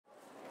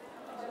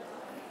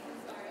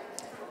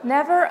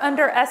Never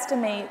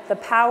underestimate the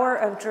power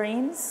of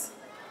dreams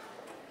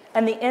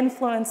and the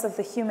influence of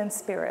the human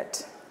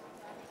spirit.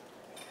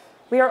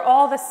 We are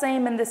all the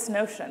same in this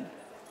notion.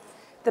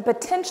 The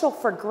potential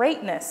for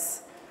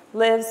greatness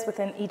lives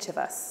within each of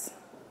us.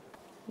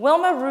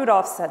 Wilma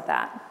Rudolph said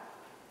that.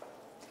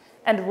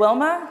 And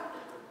Wilma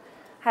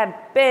had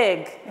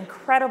big,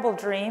 incredible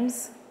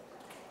dreams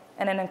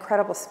and an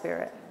incredible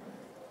spirit.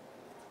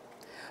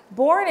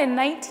 Born in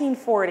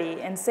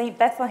 1940 in St.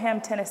 Bethlehem,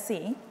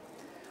 Tennessee,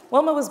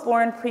 Wilma was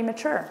born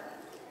premature,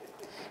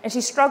 and she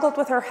struggled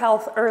with her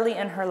health early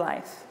in her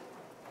life.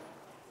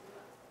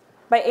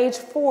 By age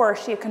 4,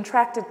 she had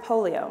contracted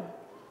polio,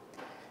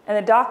 and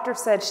the doctor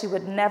said she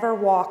would never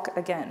walk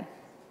again.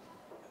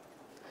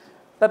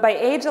 But by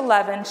age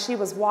 11, she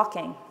was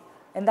walking,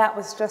 and that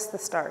was just the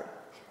start.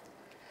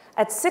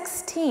 At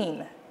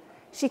 16,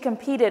 she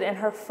competed in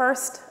her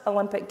first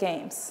Olympic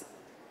Games,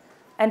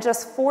 and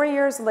just 4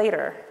 years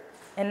later,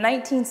 in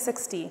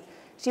 1960,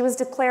 she was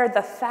declared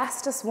the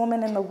fastest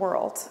woman in the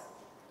world,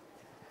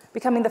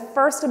 becoming the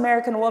first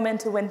American woman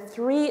to win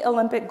 3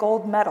 Olympic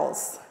gold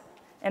medals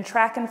in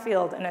track and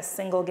field in a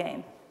single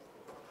game.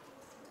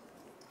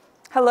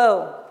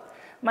 Hello,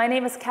 my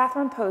name is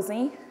Cathryn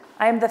Posey.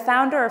 I am the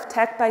founder of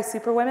Tech by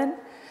Superwomen,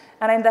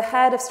 and I'm the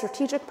head of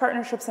Strategic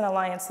Partnerships and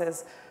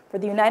Alliances for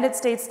the United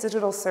States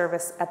Digital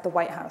Service at the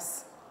White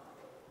House.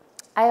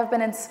 I have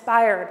been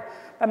inspired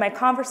by my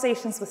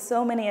conversations with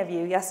so many of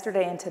you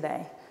yesterday and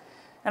today,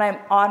 and I'm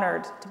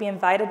honored to be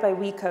invited by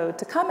WECode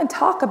to come and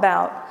talk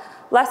about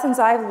lessons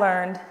I've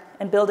learned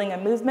in building a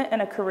movement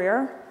and a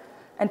career,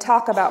 and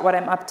talk about what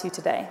I'm up to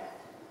today.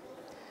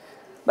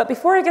 But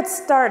before I get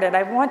started,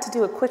 I want to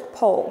do a quick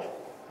poll.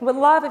 I would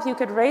love if you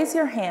could raise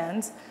your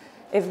hands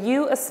if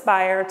you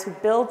aspire to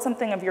build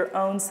something of your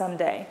own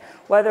someday,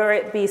 whether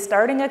it be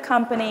starting a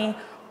company,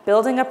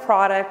 building a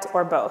product,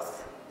 or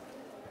both.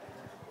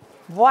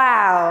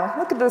 Wow,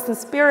 look at this, the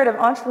spirit of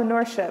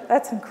entrepreneurship.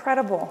 That's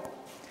incredible.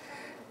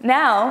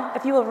 Now,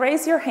 if you will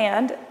raise your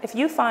hand, if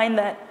you find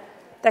that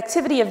the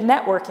activity of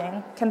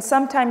networking can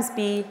sometimes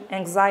be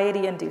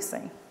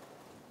anxiety-inducing.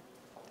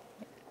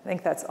 I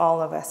think that's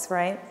all of us,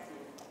 right?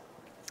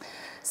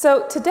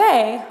 So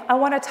today, I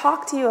want to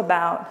talk to you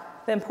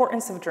about the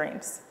importance of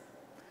dreams,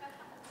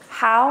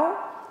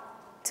 how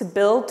to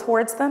build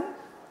towards them,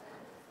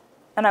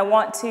 and I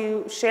want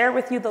to share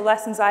with you the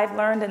lessons I've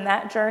learned in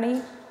that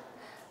journey,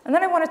 and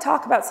then I want to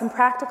talk about some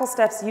practical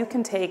steps you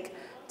can take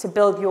to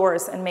build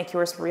yours and make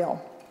yours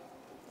real.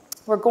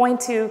 We're going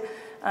to,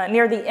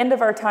 near the end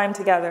of our time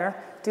together,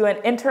 do an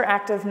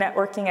interactive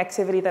networking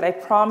activity that I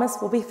promise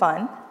will be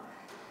fun,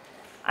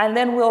 and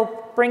then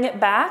we'll bring it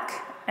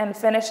back and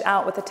finish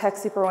out with the Tech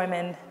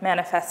Superwomen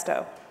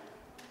Manifesto.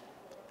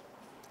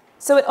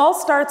 So it all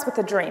starts with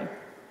a dream.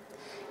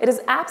 It is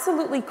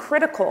absolutely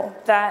critical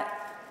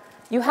that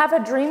you have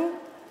a dream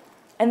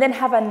and then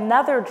have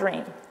another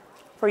dream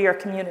for your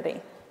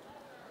community.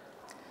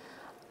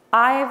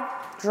 I've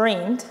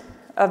dreamed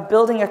of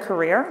building a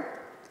career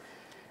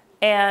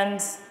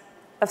and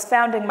of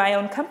founding my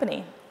own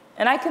company.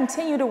 And I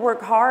continue to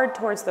work hard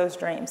towards those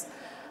dreams.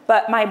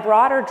 But my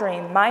broader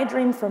dream, my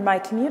dream for my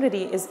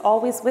community, is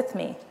always with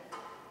me.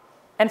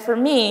 And for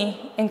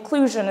me,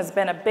 inclusion has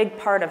been a big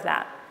part of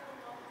that.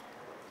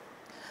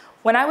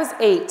 When I was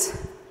 8,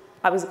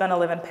 I was going to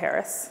live in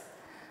Paris.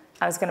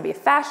 I was going to be a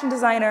fashion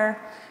designer,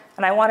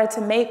 and I wanted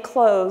to make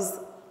clothes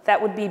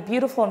that would be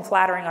beautiful and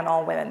flattering on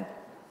all women.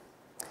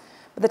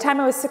 By the time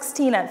I was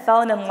 16, I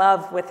fell in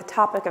love with the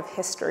topic of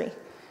history.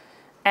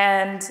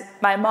 And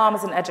my mom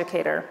is an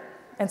educator.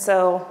 And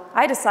so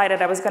I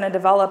decided I was going to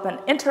develop an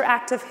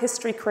interactive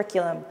history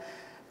curriculum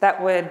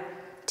that would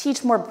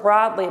teach more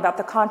broadly about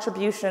the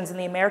contributions in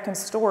the American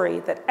story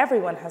that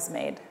everyone has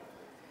made,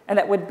 and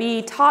that would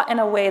be taught in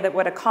a way that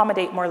would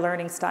accommodate more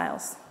learning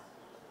styles.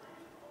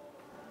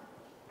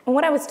 And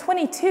when I was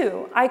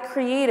 22, I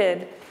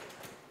created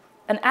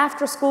an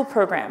after-school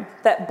program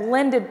that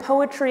blended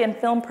poetry and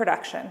film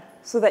production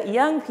so that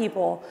young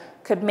people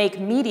could make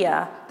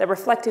media that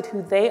reflected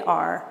who they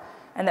are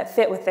and that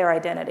fit with their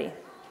identity.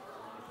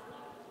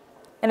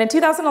 And in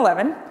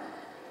 2011, a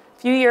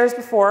few years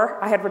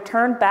before I had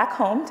returned back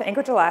home to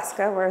Anchorage,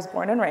 Alaska, where I was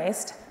born and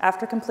raised,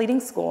 after completing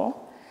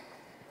school,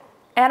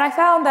 and I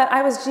found that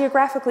I was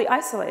geographically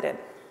isolated.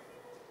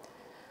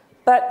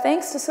 But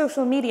thanks to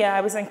social media,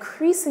 I was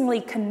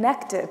increasingly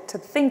connected to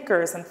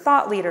thinkers and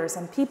thought leaders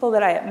and people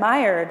that I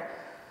admired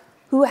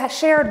who had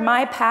shared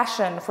my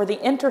passion for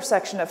the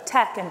intersection of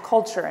tech and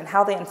culture and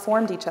how they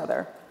informed each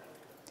other.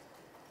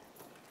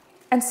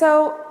 And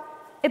so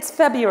it's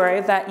February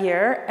of that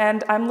year,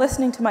 and I'm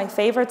listening to my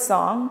favorite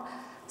song,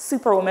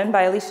 Superwoman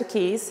by Alicia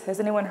Keys. Has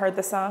anyone heard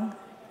the song?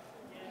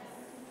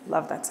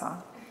 Love that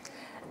song.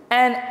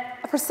 And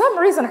for some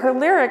reason, her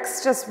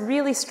lyrics just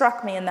really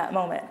struck me in that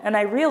moment. And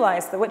I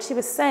realized that what she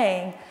was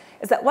saying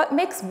is that what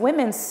makes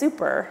women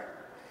super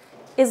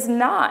is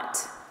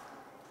not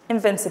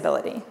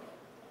invincibility.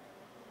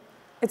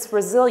 It's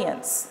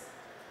resilience.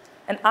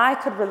 And I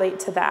could relate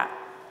to that.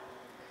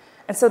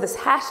 And so this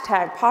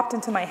hashtag popped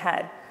into my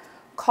head,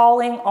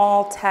 calling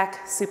all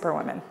tech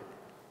superwomen.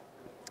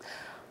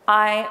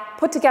 I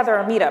put together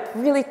a meetup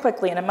really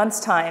quickly in a month's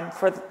time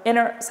for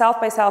the South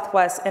by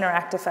Southwest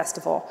Interactive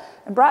Festival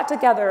and brought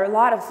together a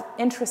lot of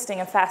interesting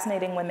and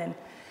fascinating women.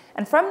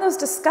 And from those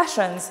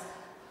discussions,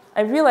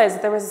 I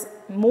realized there was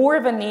more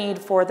of a need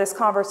for this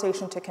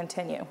conversation to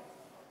continue,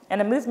 and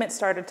a movement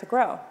started to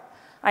grow.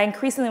 I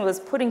increasingly was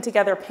putting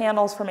together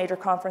panels for major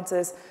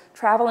conferences,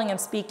 traveling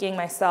and speaking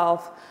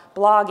myself,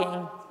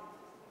 blogging.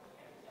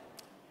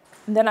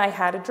 And then I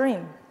had a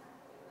dream.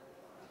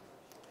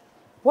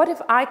 What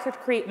if I could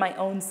create my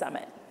own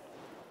summit?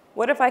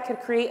 What if I could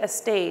create a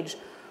stage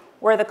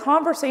where the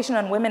conversation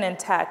on women in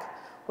tech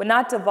would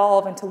not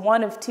devolve into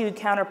one of two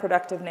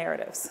counterproductive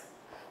narratives?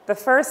 The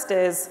first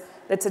is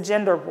it's a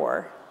gender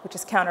war, which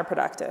is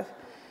counterproductive.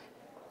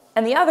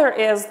 And the other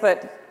is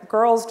that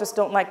girls just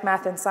don't like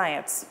math and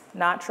science.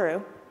 Not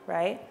true,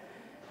 right?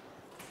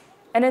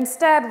 And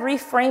instead,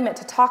 reframe it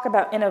to talk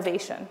about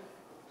innovation.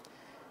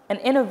 And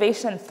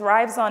innovation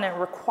thrives on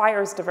and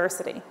requires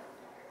diversity.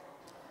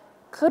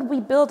 Could we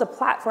build a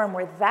platform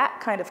where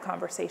that kind of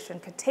conversation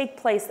could take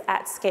place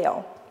at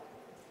scale?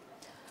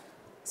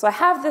 So I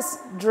have this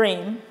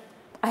dream.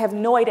 I have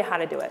no idea how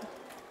to do it.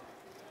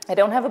 I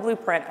don't have a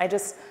blueprint. I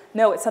just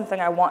know it's something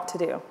I want to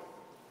do.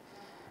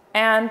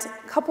 And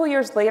a couple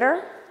years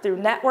later, through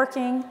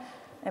networking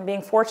and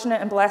being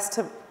fortunate and blessed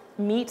to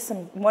meet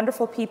some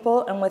wonderful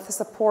people, and with the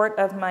support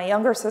of my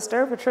younger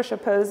sister,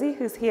 Cathryn Posey,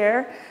 who's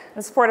here, and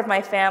the support of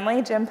my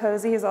family, Jim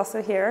Posey, who's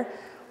also here,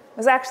 I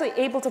was actually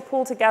able to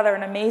pull together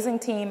an amazing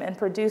team and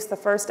produce the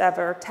first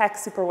ever Tech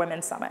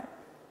Superwomen Summit.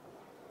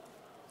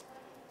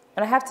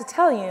 And I have to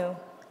tell you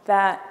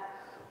that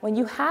when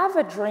you have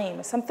a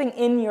dream, something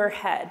in your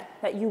head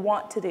that you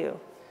want to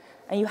do,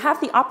 and you have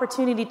the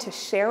opportunity to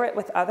share it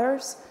with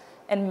others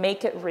and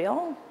make it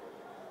real,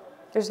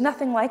 there's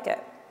nothing like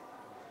it.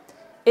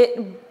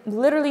 It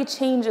literally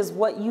changes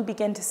what you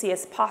begin to see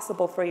as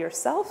possible for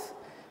yourself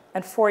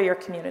and for your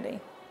community.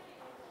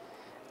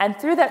 And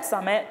through that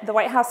summit, the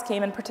White House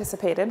came and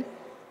participated.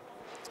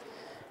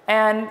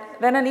 And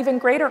then an even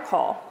greater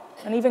call,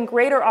 an even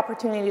greater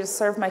opportunity to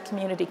serve my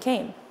community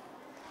came.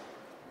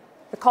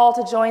 The call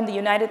to join the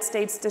United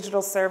States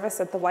Digital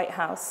Service at the White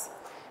House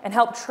and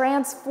help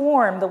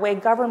transform the way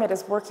government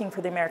is working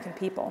for the American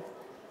people.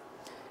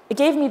 It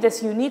gave me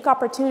this unique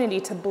opportunity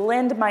to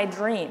blend my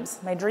dreams,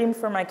 my dream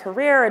for my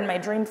career and my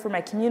dream for my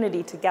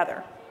community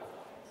together.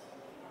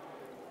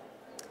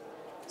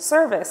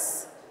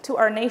 Service to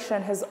our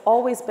nation has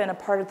always been a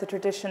part of the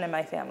tradition in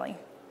my family.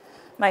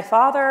 My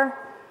father,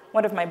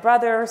 one of my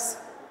brothers,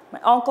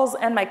 my uncles,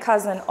 and my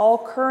cousin all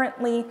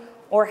currently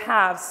or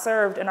have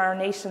served in our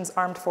nation's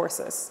armed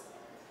forces.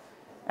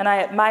 And I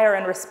admire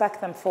and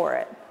respect them for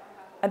it.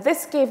 And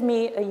this gave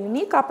me a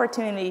unique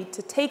opportunity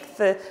to take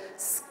the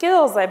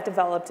skills I've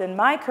developed in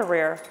my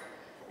career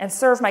and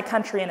serve my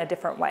country in a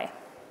different way.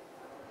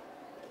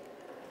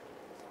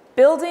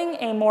 Building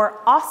a more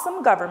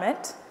awesome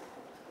government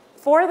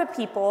for the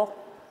people,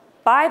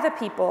 by the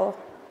people,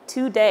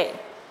 today.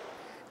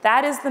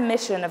 That is the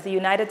mission of the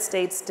United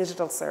States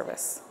Digital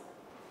Service.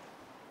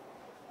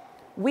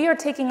 We are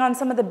taking on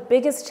some of the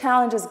biggest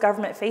challenges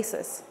government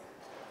faces,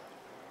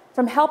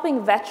 from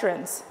helping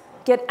veterans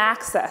get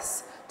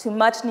access to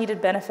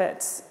much-needed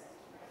benefits,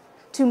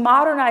 to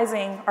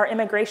modernizing our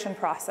immigration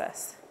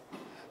process,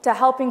 to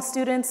helping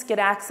students get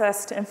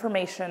access to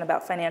information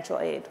about financial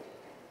aid.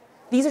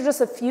 These are just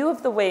a few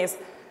of the ways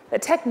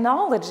that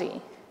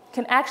technology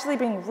can actually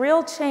bring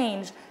real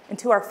change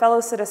into our fellow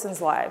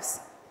citizens' lives.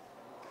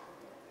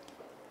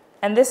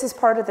 And this is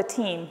part of the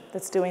team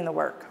that's doing the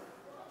work.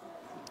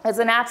 It's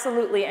an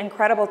absolutely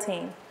incredible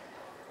team.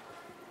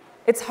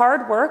 It's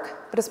hard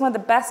work, but it's one of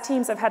the best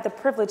teams I've had the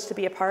privilege to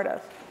be a part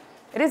of.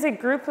 It is a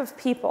group of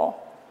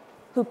people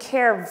who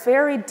care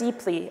very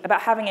deeply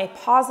about having a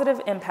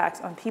positive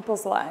impact on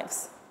people's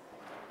lives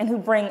and who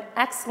bring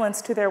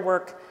excellence to their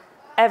work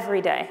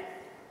every day.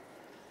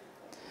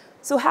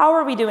 So how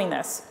are we doing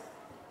this?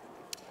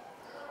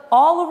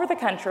 All over the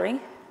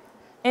country,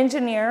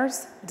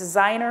 engineers,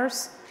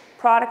 designers,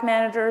 product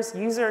managers,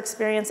 user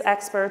experience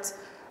experts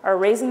are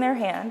raising their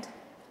hand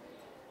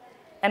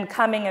and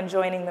coming and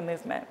joining the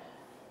movement.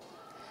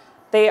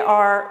 They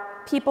are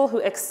people who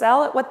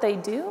excel at what they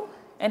do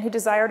and who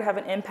desire to have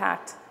an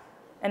impact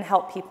and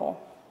help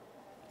people.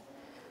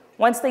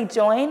 Once they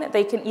join,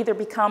 they can either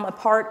become a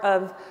part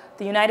of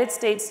the United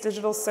States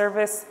Digital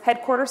Service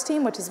headquarters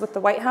team, which is with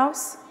the White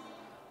House,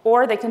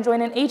 or they can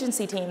join an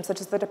agency team, such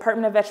as the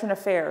Department of Veteran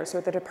Affairs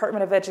or the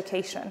Department of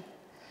Education.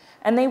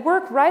 And they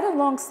work right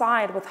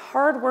alongside with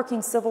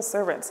hardworking civil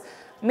servants,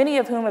 many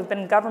of whom have been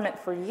in government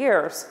for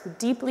years, who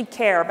deeply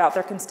care about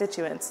their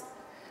constituents.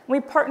 We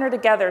partner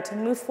together to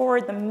move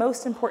forward the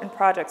most important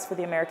projects for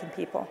the American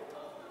people.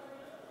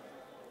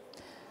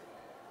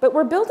 But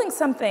we're building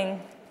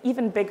something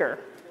even bigger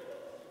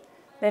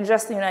than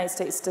just the United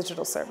States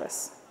Digital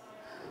Service.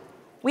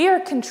 We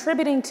are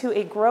contributing to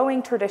a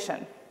growing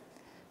tradition,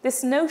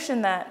 this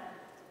notion that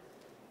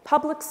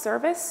public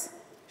service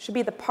should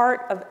be the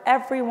part of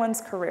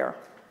everyone's career.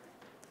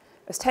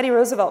 As Teddy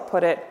Roosevelt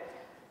put it,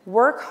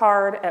 work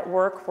hard at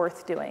work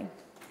worth doing.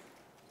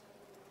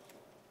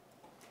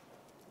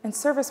 And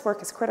service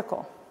work is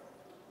critical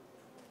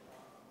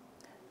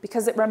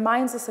because it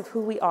reminds us of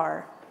who we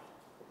are,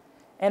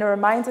 and it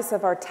reminds us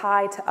of our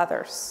tie to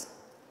others.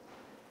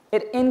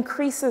 It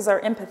increases our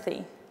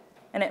empathy,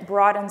 and it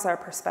broadens our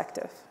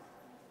perspective.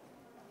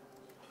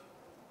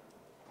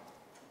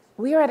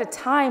 We are at a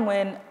time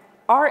when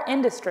our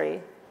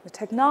industry, the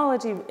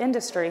technology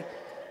industry,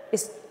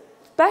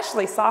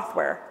 especially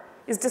software,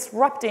 is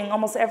disrupting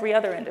almost every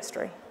other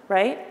industry,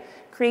 right?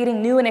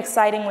 Creating new and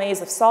exciting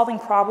ways of solving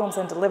problems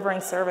and delivering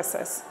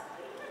services.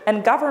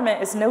 And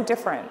government is no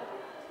different.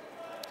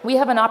 We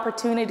have an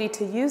opportunity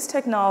to use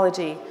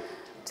technology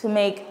to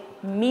make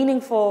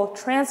meaningful,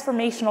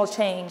 transformational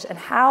change in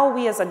how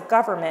we as a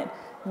government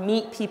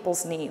meet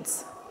people's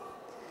needs.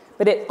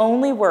 But it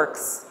only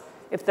works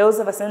if those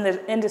of us in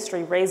the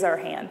industry raise our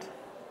hand.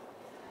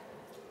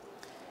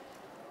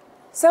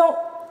 So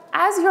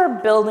as you're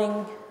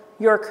building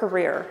your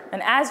career,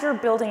 and as you're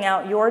building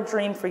out your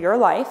dream for your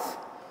life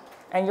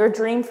and your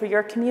dream for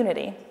your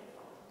community,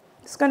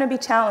 it's going to be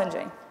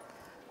challenging.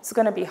 It's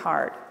going to be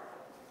hard.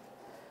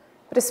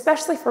 But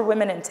especially for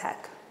women in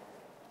tech,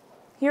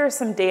 here are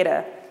some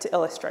data to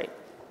illustrate.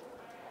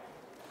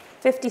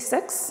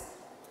 56,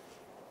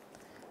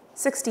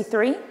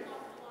 63,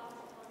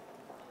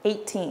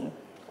 18.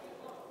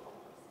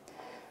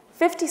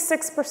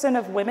 56%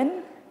 of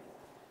women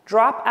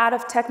drop out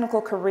of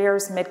technical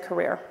careers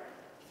mid-career.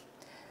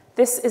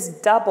 This is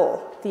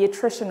double the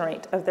attrition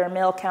rate of their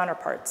male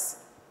counterparts.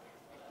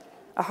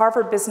 A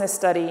Harvard Business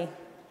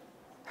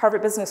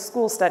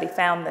School study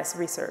found this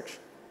research.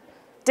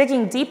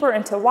 Digging deeper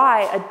into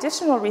why,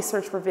 additional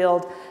research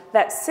revealed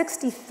that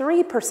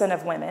 63%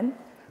 of women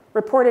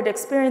reported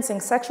experiencing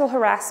sexual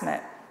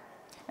harassment,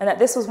 and that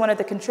this was one of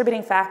the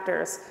contributing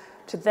factors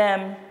to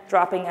them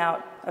dropping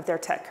out of their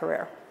tech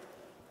career.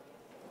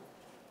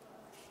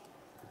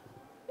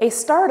 A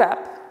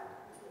startup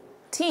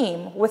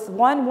team with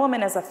one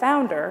woman as a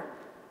founder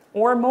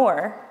or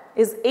more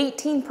is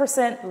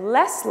 18%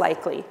 less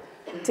likely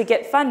to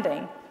get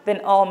funding than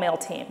all-male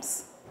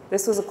teams.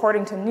 This was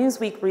according to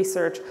Newsweek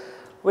research,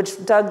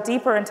 which dug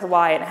deeper into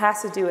why, and it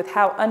has to do with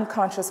how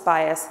unconscious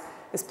bias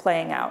is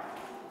playing out.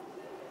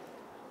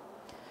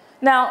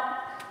 Now,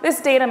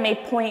 this data may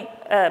paint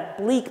a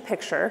bleak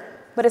picture,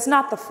 but it's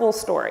not the full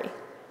story,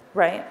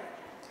 right?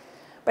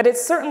 But it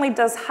certainly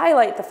does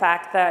highlight the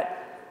fact that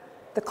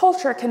the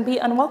culture can be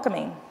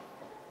unwelcoming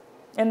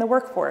in the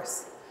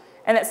workforce,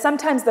 and that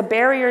sometimes the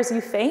barriers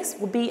you face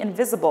will be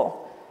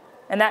invisible,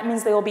 and that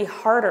means they will be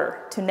harder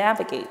to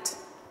navigate.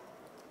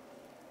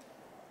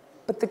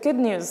 But the good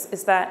news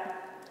is that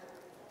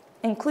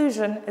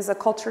inclusion is a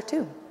culture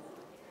too,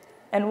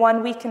 and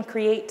one we can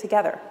create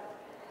together.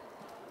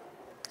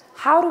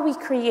 How do we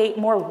create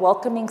more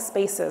welcoming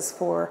spaces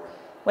for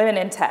women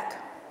in tech?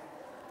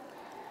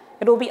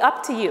 It will be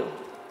up to you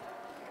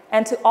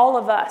and to all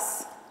of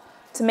us.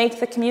 To make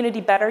the community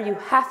better, you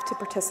have to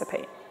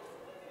participate.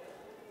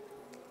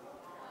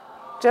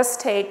 Just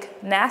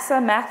take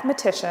NASA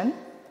mathematician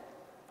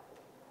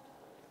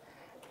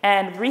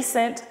and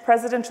recent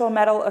Presidential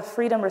Medal of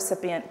Freedom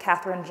recipient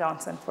Cathryn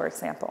Johnson, for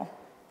example.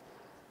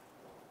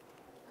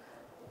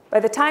 By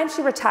the time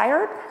she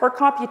retired, her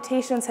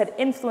computations had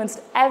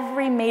influenced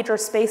every major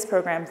space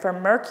program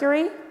from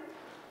Mercury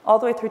all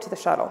the way through to the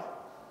shuttle.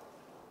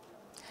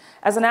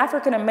 As an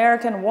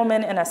African-American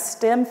woman in a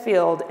STEM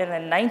field in the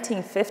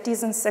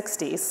 1950s and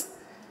 60s,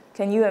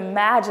 can you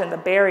imagine the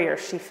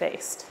barriers she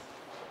faced?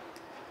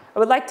 I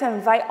would like to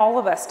invite all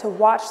of us to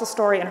watch the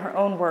story in her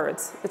own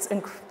words. It's in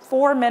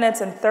 4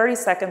 minutes and 30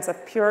 seconds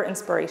of pure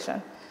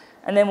inspiration,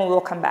 and then we will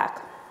come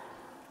back.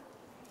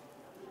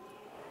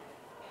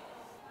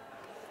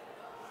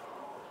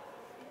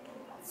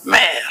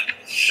 Man,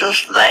 it's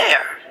just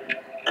there.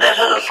 That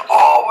has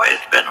always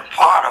been a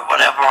part of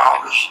whatever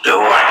I was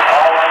doing.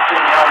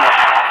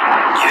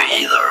 You're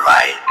either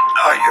right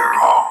or you're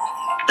wrong.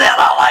 That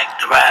I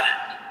liked about it.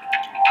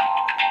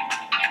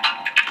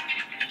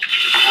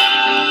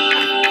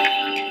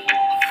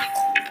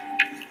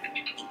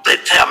 They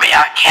tell me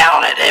I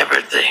counted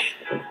everything.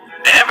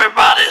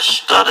 Everybody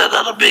stood at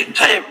a big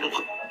table.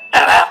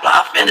 And after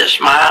I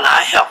finished mine,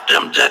 I helped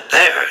them get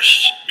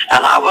theirs. And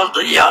I was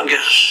the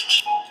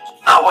youngest.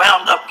 I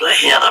wound up the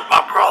head of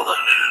my brother,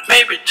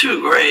 maybe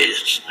 2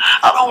 grades.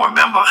 I don't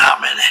remember how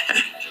many.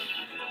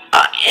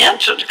 I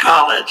entered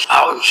college,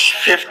 I was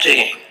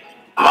 15.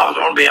 I was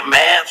going to be a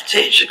math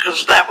teacher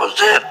because that was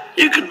it.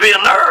 You could be a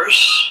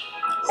nurse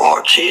or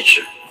a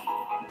teacher.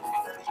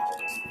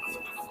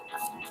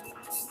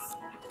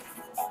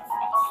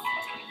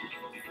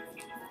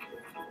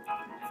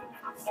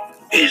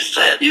 He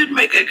said, you'd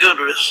make a good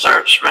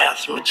research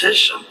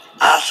mathematician.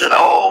 I said,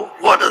 oh,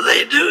 what do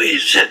they do? He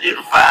said,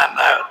 you'll find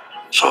out.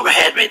 So he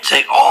had me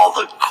take all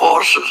the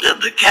courses in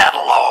the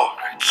catalog.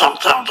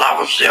 Sometimes I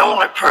was the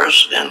only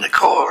person in the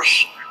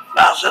course.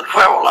 I said,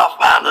 where will I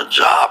find a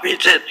job? He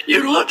said,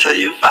 you look till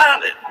you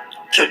find it.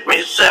 Took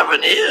me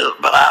 7 years,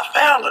 but I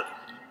found it.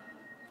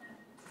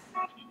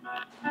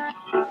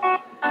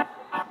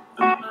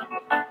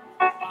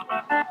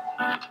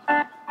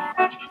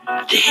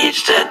 He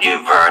said,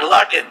 you're very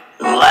lucky.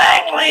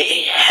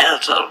 Langley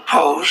has a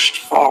post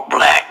for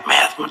black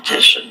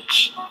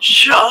mathematicians.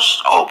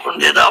 Just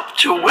opened it up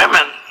to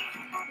women.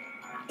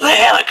 They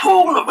had a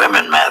pool of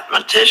women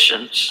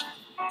mathematicians.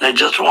 They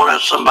just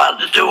wanted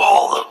somebody to do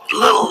all the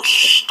little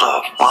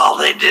stuff while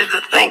they did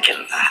the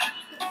thinking.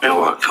 They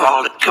were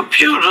called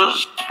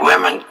computers,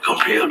 women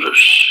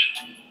computers.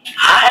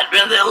 I had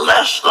been there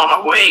less than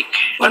a week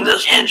when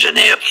this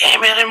engineer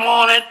came in and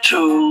wanted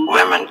 2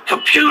 women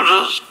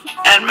computers,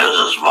 and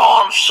Mrs.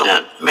 Vaughn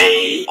sent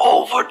me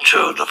over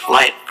to the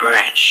flight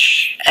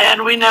branch,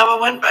 and we never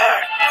went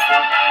back.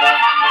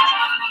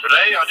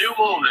 Today, a new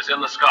moon is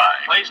in the sky,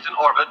 placed in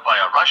orbit by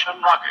a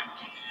Russian rocket.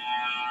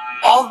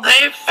 Oh,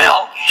 they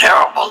felt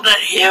terrible that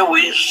here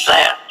we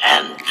sat,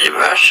 and the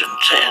Russians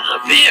had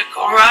a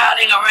vehicle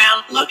riding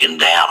around looking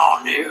down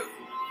on you.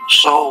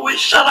 So we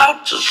set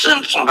out to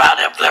send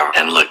somebody up there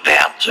and look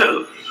down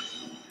too.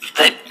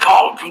 They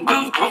called a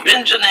group of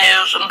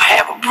engineers and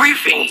have a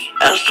briefing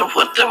as to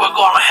what they were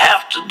going to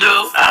have to do.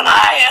 And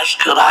I asked,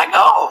 could I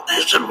go?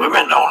 They said,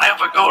 women don't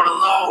ever go to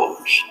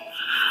those.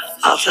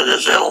 I said,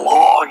 is there a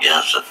law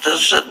against it? They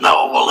said,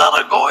 no, we'll let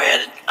her go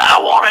ahead.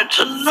 I wanted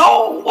to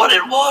know what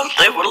it was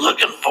they were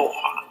looking for.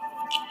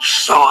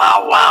 So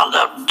I wound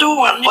up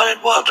doing what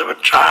it was they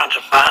were trying to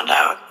find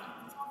out.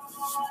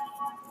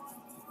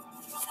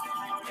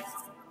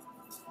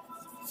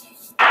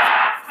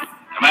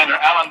 Commander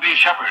Alan B.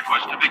 Shepard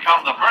was to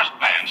become the first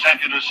man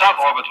sent into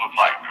suborbital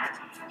flight.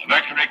 The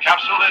Mercury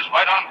capsule is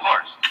right on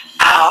course.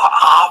 Our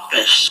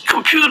office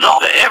computed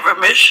every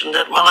mission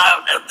that went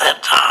out at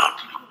that time.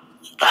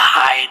 The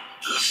height,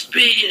 the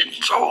speed, and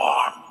so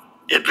on.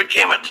 It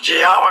became a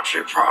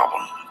geometry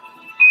problem.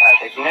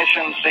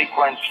 Ignition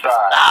sequence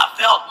start. I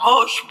felt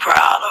most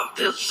proud of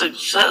the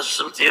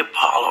success of the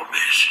Apollo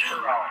mission.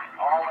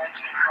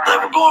 They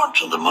were going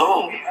to the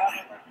moon.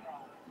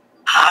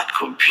 I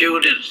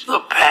computed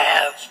the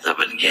path that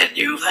would get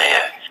you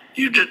there.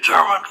 You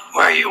determined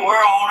where you were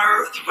on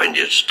Earth when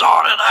you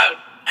started out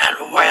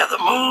and where the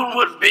moon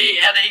would be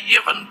at a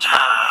given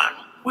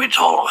time. We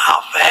told them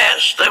how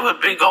fast they would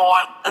be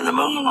going, and the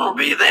moon would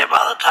be there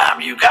by the time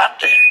you got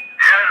there.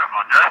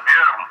 Beautiful, just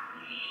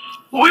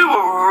beautiful. We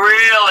were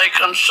really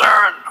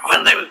concerned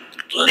when they were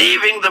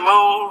leaving the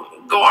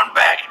moon, going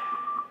back.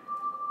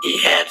 He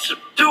had to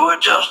do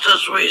it just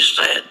as we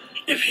said.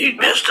 If he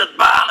missed it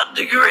by a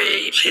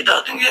degree, he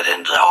doesn't get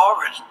into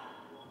orbit.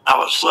 I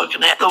was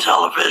looking at the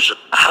television.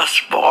 I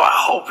said, boy, I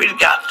hope he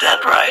got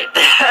that right.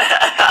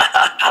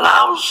 And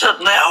I was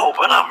sitting there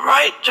hoping I'm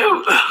right,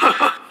 too.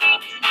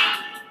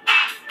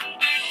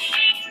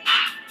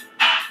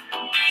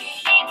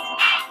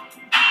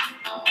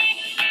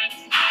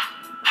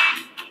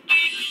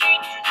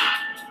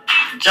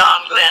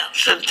 John Glenn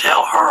said,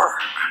 tell her.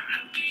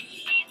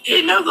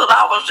 He knew that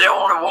I was the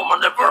only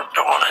woman that worked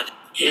on it.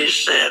 He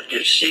said,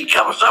 if she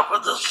comes up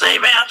with the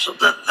same answer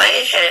that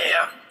they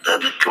have, then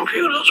the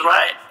computer's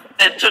right.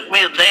 It took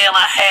me a day and a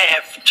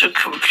half to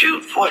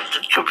compute what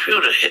the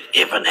computer had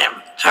given him.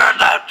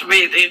 Turned out to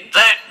be the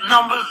exact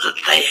numbers that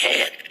they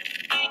had.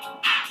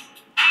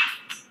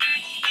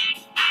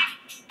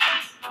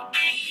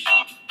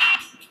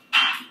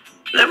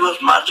 It was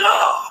my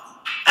job,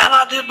 and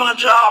I did my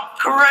job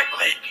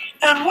correctly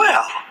and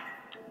well.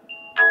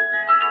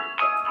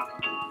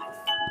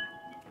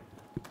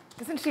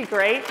 Isn't she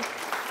great?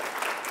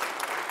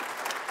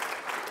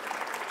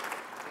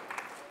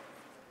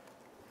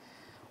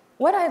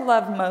 What I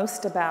love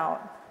most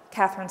about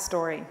Cathryn's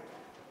story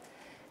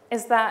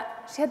is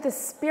that she had this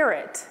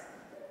spirit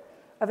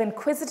of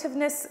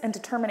inquisitiveness and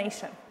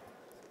determination.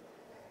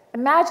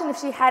 Imagine if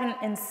she hadn't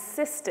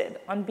insisted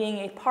on being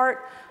a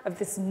part of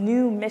this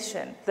new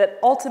mission that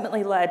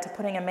ultimately led to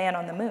putting a man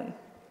on the moon.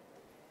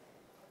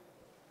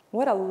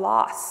 What a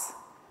loss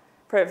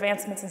for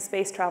advancements in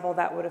space travel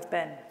that would have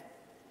been.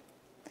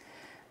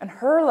 And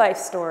her life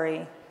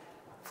story,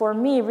 for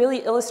me, really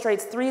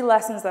illustrates 3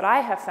 lessons that I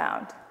have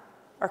found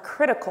are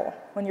critical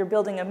when you're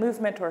building a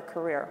movement or a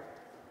career.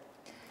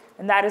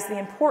 And that is the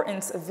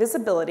importance of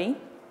visibility,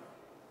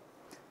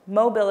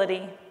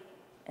 mobility,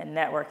 and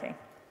networking.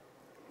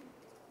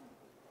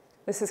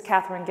 This is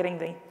Cathryn getting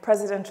the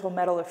Presidential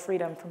Medal of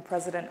Freedom from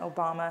President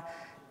Obama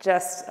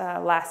just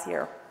last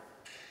year.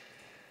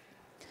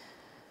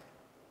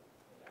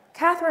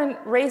 Cathryn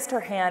raised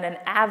her hand and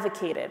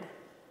advocated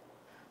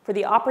for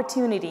the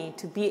opportunity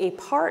to be a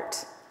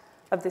part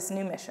of this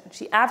new mission.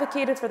 She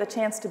advocated for the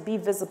chance to be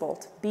visible,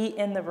 to be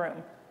in the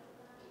room.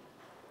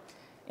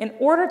 In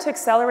order to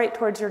accelerate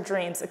towards your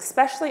dreams,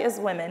 especially as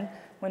women,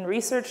 when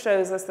research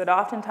shows us that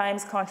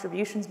oftentimes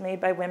contributions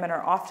made by women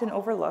are often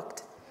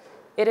overlooked,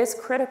 it is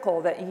critical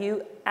that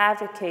you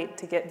advocate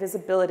to get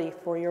visibility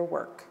for your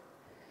work.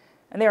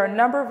 And there are a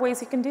number of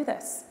ways you can do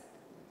this.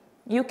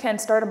 You can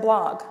start a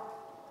blog.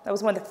 That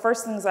was one of the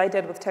first things I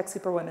did with Tech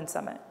Superwomen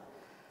Summit.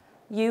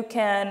 You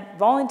can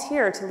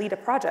volunteer to lead a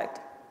project.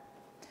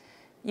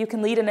 You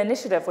can lead an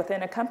initiative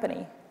within a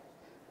company.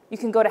 You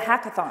can go to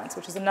hackathons,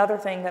 which is another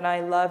thing that I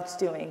loved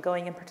doing,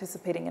 going and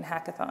participating in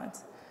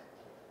hackathons.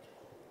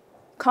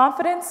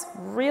 Confidence,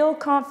 real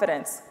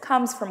confidence,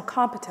 comes from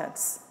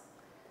competence.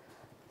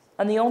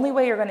 And the only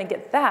way you're going to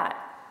get that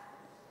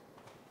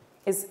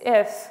is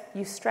if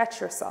you stretch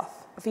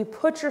yourself, if you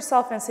put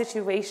yourself in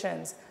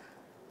situations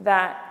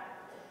that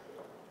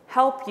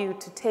help you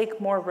to take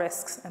more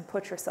risks and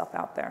put yourself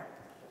out there.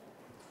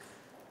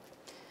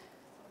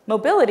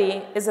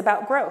 Mobility is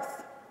about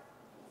growth.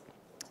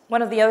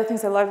 One of the other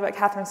things I loved about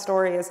Cathryn's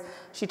story is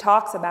she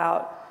talks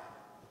about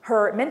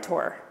her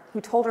mentor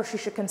who told her she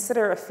should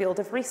consider a field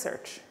of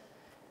research.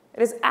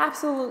 It is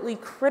absolutely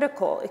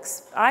critical.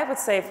 I would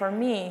say for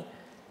me,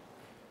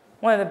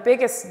 one of the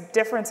biggest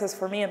differences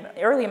for me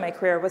early in my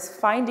career was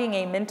finding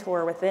a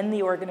mentor within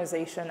the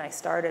organization I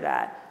started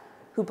at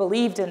who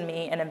believed in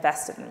me and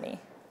invested in me.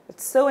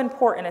 It's so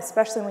important,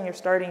 especially when you're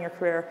starting your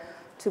career,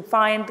 to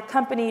find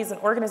companies and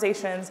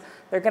organizations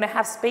that are going to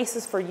have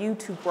spaces for you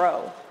to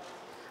grow,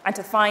 and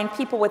to find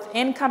people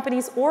within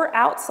companies or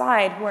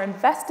outside who are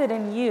invested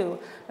in you,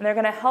 and they're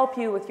going to help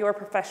you with your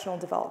professional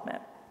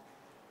development.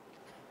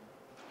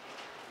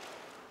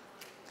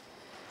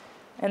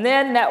 And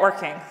then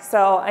networking.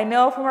 So I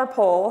know from our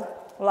poll,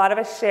 a lot of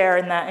us share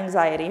in that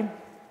anxiety.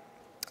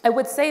 I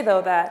would say,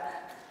 though,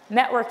 that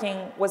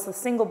networking was the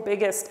single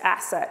biggest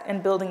asset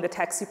in building the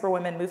tech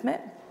superwomen movement,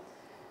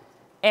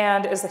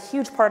 and is a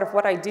huge part of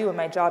what I do in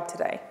my job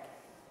today.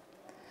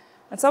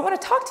 And so I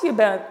want to talk to you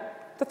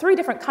about the 3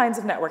 different kinds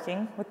of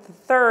networking, with the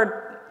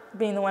third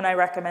being the one I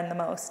recommend the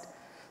most.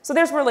 So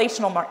there's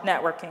relational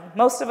networking.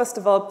 Most of us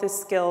develop these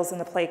skills in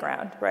the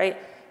playground, right?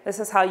 This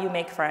is how you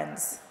make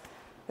friends.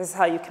 This is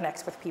how you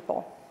connect with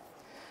people.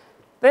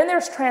 Then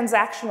there's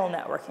transactional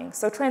networking.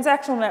 So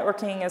transactional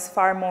networking is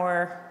far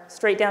more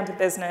straight down to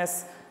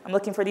business. I'm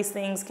looking for these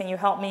things. Can you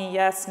help me?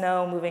 Yes,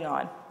 no, moving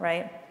on,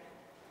 right?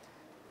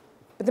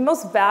 But the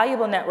most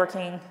valuable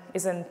networking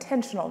is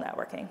intentional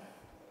networking.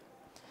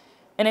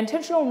 And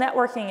intentional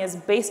networking is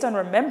based on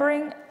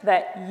remembering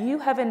that you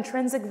have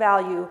intrinsic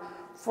value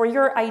for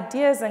your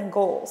ideas and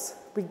goals,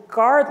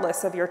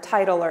 regardless of your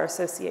title or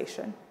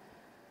association.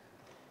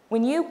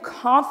 When you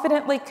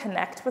confidently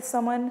connect with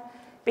someone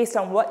based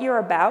on what you're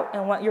about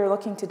and what you're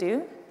looking to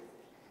do,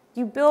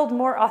 you build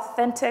more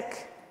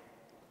authentic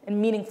and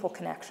meaningful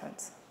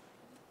connections.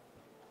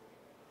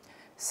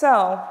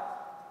 So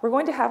we're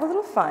going to have a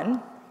little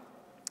fun.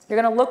 You're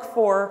going to look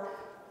for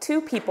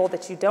 2 people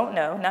that you don't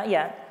know, not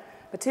yet,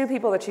 but 2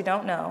 people that you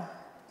don't know.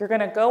 You're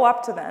going to go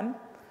up to them.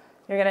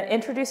 You're going to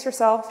introduce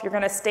yourself. You're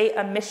going to state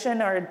a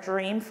mission or a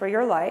dream for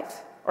your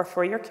life or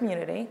for your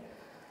community.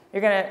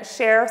 You're going to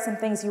share some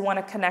things you want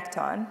to connect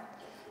on.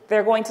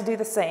 They're going to do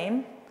the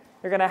same.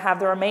 You're going to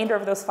have the remainder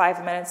of those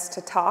 5 minutes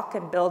to talk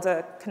and build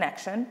a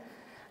connection.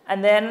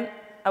 And then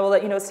I will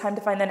let you know it's time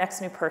to find the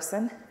next new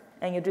person,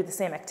 and you'll do the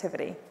same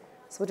activity.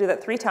 So we'll do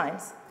that 3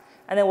 times.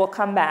 And then we'll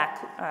come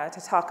back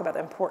to talk about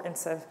the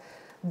importance of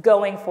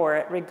going for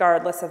it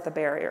regardless of the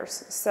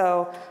barriers.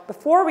 So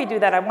before we do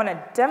that, I want to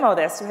demo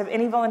this. Do we have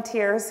any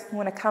volunteers who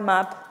want to come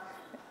up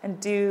and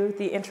do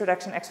the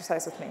introduction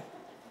exercise with me?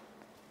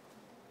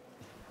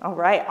 All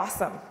right,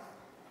 awesome.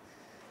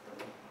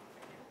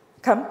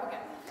 Come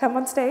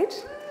on stage.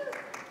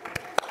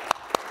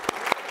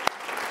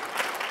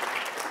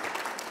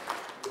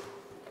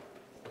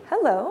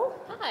 Hello.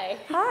 Hi.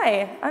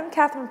 Hi, I'm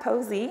Cathryn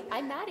Posey.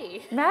 I'm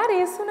Maddie. Maddie,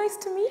 it's so nice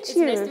to meet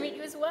you. It's nice to meet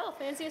you as well.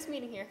 Fanciest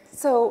meeting here.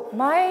 So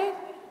my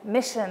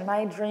mission,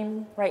 my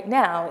dream right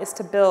now is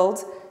to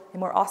build a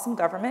more awesome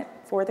government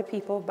for the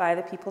people, by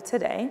the people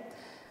today.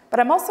 But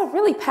I'm also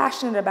really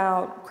passionate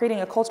about creating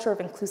a culture of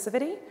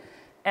inclusivity,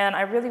 and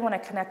I really want to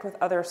connect with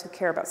others who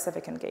care about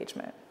civic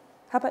engagement.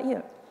 How about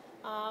you?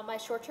 My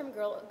short-term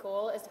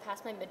goal is to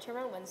pass my midterm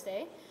on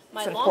Wednesday.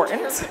 It's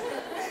important.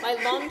 My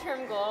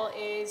long-term goal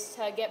is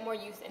to get more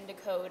youth into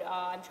code.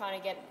 I'm trying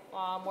to get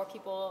more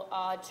people,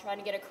 trying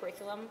to get a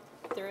curriculum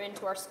through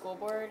into our school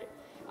board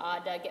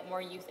to get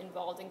more youth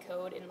involved in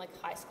code in like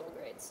high school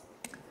grades.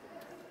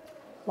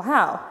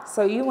 Wow,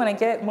 so you want to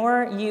get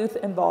more youth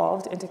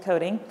involved into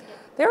coding.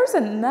 There's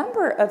a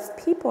number of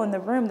people in the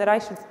room that I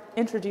should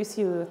introduce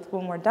you with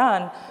when we're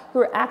done who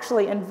are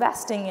actually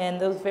investing in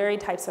those very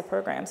types of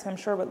programs. I'm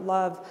sure would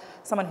love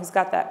someone who's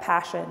got that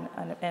passion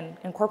and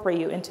incorporate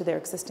you into their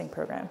existing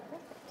program.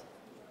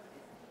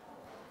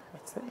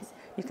 Perfect.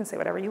 You can say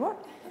whatever you want.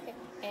 Okay.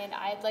 And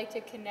I'd like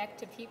to connect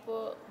to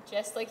people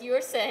just like you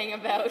were saying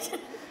about.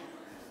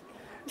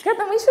 Good,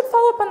 then we should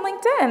follow up on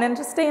LinkedIn and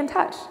just stay in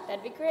touch.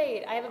 That'd be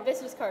great. I have a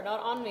business card,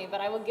 not on me,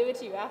 but I will give it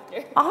to you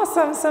after.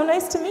 Awesome, so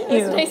nice to meet you.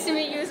 It's nice to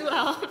meet you as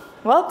well.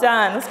 Well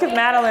done. Let's give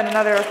Madeline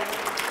another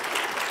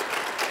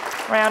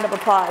round of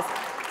applause.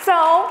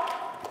 So,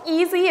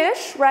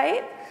 easy-ish,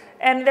 right?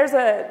 And there's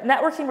a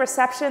networking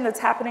reception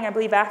that's happening, I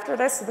believe, after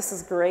this, so this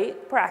is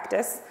great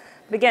practice.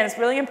 But again, it's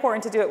really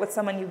important to do it with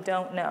someone you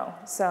don't know.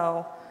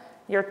 So,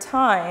 your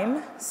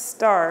time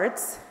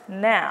starts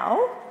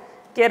now.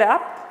 Get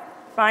up.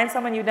 Find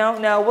someone you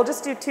don't know. We'll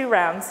just do 2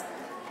 rounds.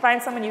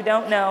 Find someone you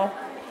don't know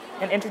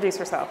and introduce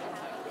yourself.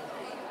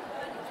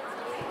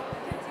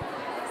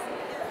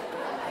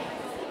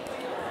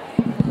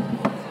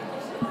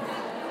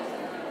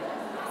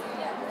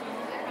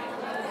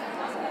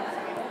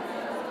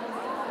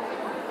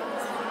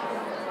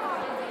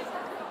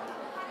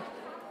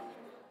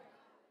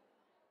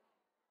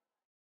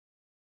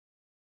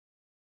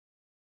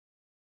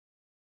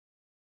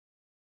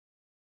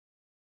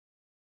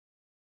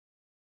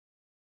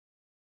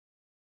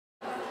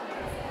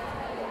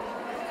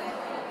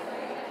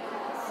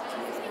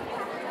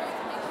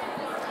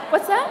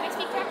 What's that? Can I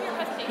speak after your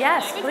presentation?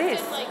 Yes, I'm please.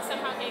 interested in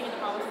somehow getting into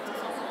politics or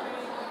something.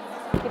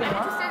 I'm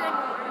interested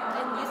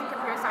in using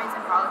computer science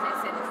and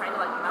politics and trying to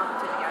meld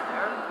the two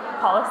together.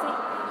 Policy?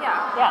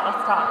 Yeah. Yeah,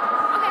 let's talk.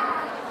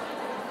 Okay.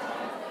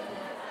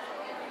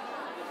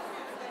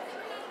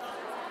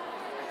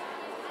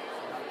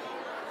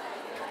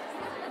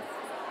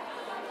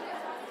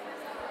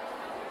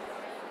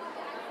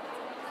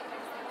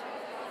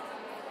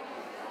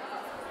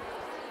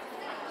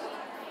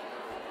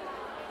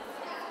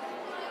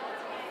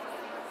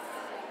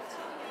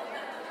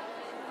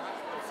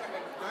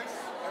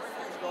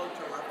 Everything's going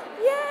terrific.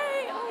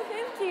 Yay! Oh,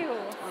 thank you.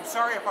 I'm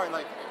sorry if I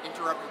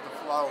interrupted the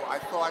flow. I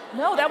thought.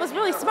 No, that was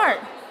really smart.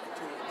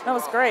 That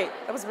was well. great.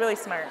 That was really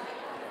smart.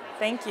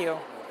 Thank you.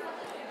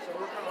 So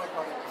we're kind of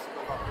letting this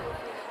go up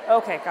here.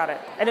 Okay, got it.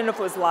 I didn't know if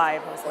it was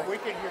live. I was But like, we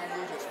can hear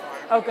you just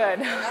fine. oh, good.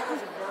 And that was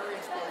a very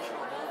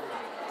inspirational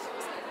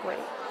movie.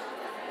 Great.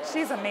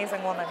 She's an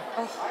amazing woman.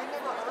 Oh, I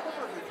never heard of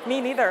her before.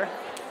 me neither. And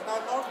I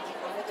loved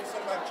what they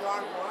said about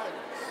John Ryan.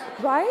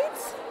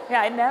 Right?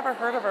 Yeah, I'd never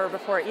heard of her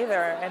before either,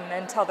 and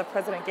until the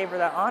president gave her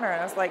that honor,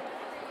 and I was like,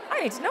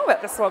 I need to know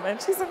about this woman.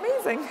 She's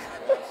amazing.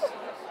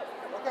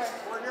 Okay,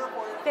 we're here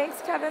for you.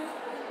 Thanks, Kevin.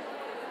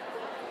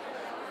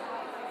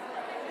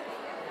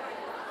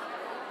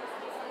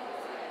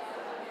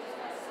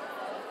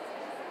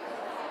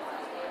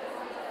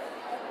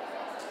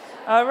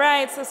 All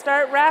right, so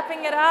start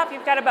wrapping it up.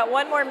 You've got about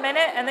 1 more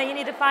minute, and then you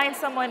need to find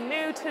someone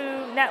new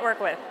to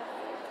network with.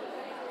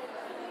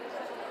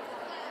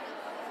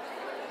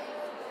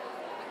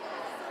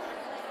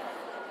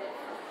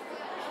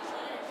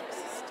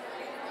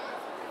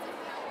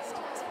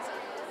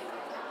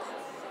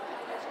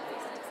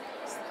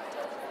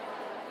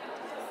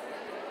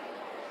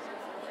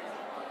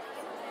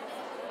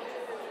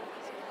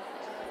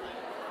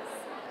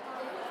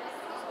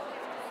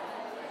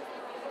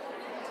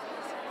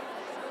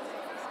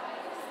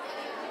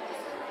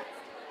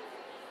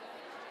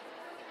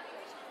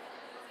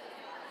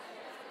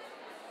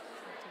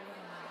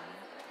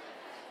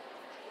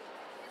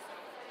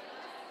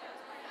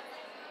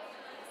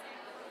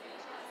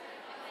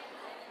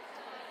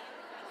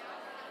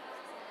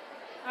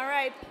 All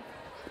right.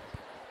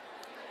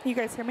 Can you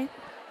guys hear me?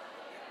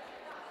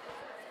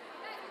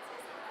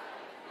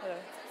 Hello.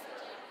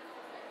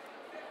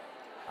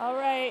 All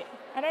right.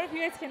 I don't know if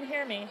you guys can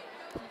hear me.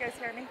 Can you guys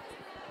hear me?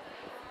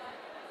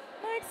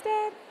 Thanks,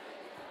 Dad.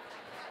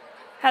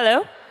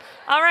 Hello.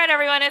 All right,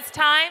 everyone. It's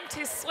time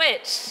to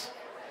switch.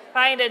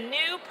 Find a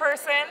new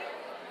person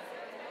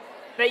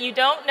that you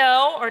don't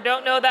know or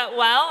don't know that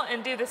well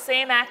and do the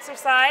same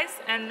exercise,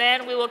 and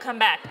then we will come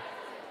back.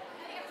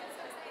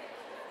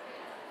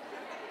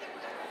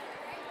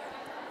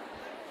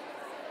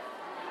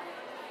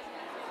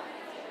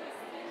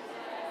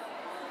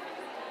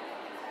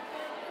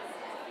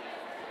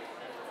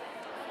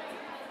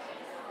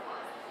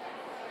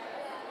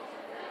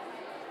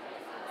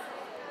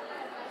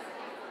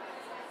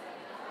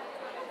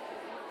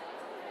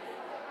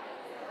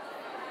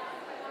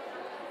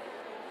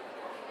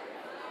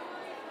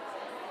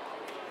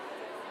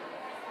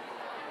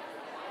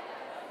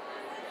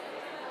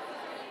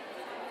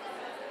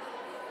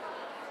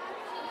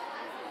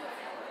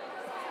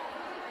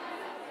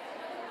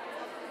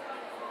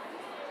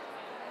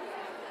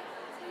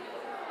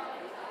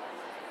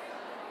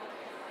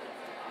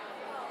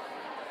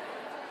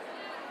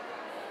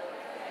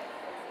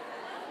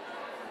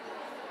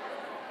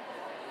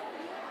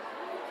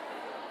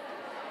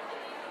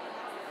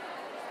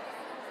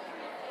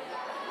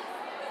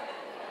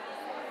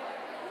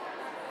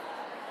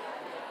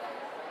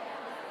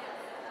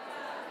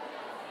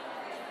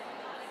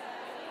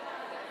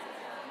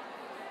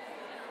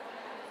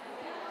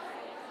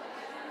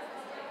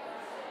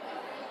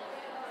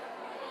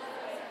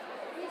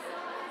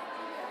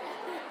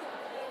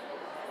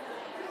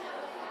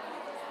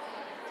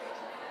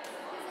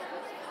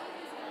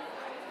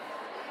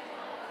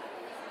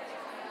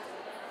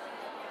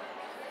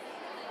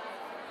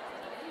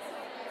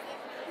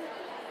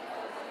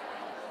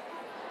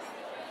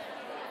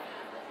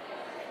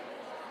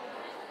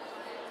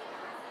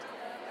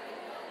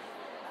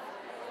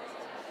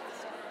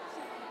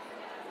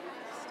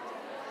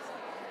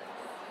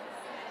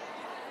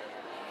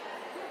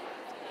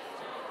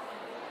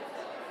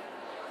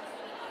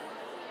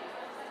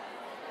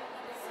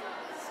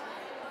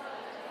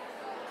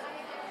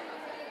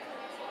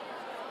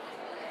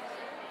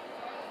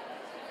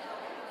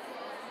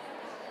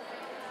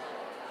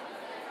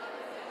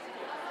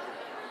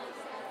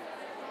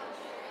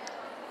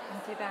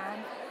 Thank you, Dad.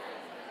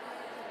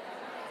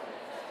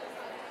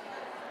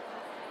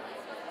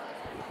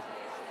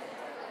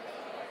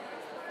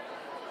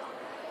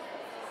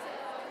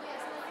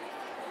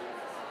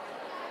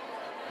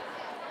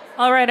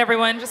 All right,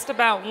 everyone, just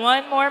about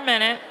 1 more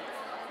minute.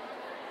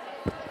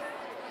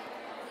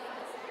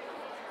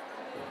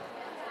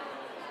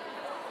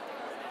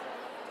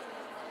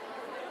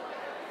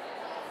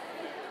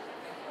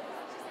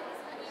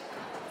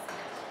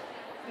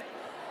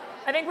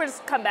 I think we'll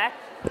just come back.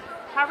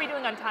 How are we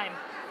doing on time?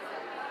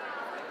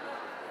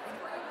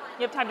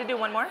 You have time to do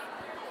one more?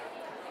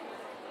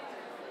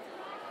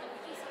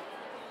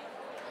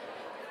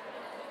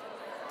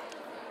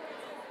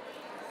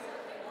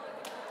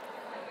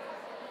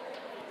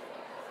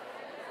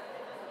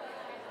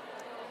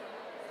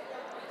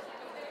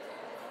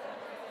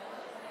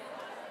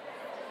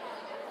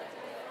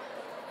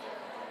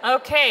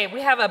 Okay,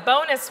 we have a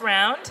bonus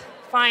round.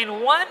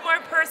 Find one more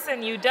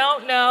person you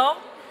don't know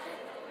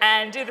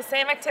and do the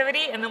same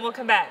activity, and then we'll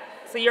come back.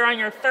 So you're on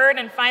your third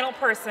and final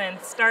person,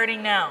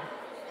 starting now.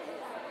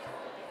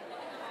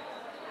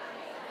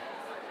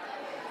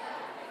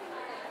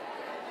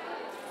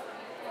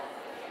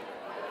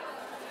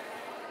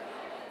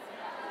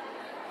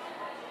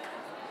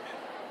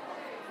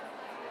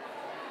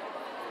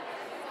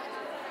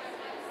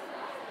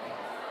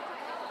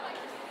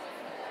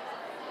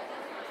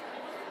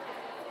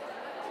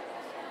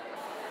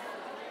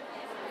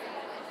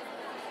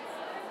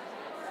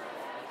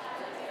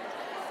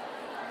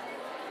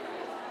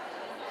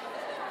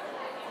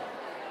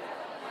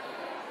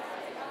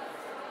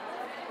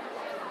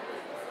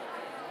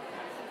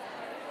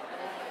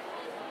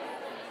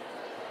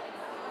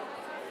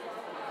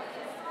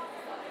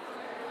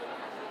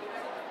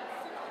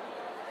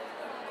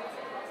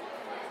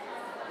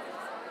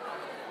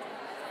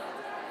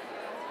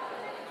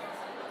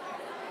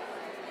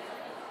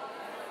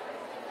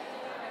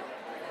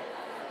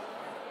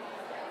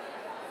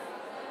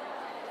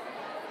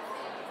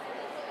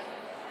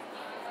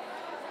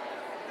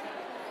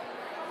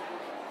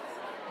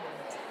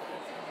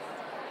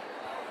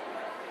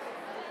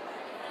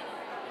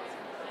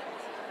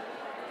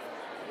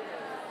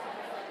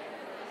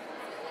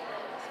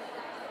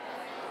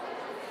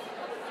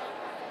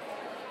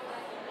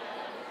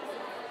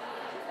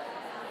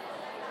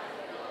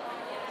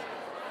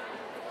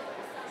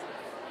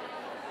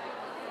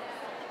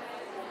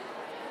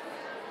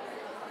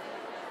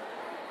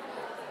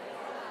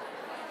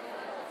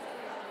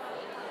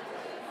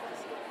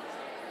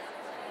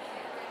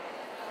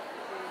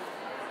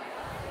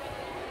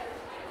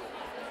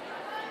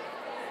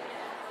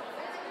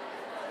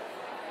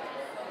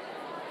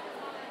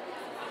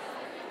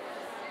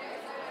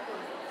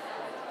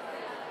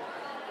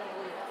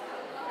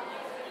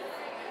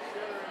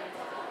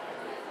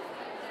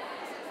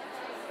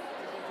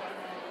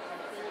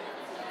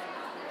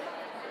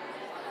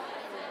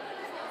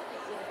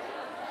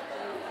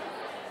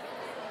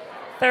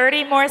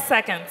 Thirty more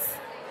seconds.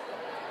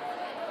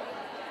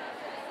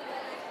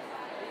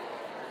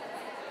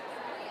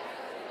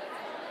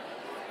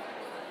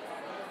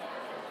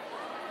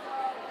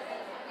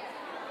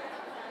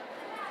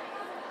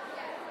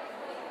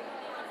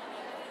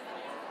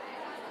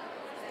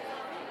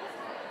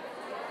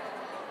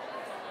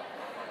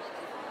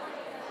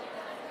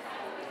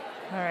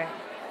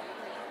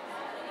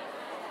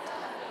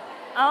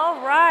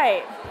 All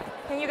right.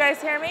 Can you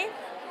guys hear me?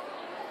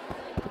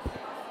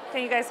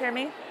 Can you guys hear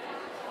me?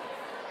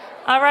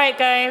 All right,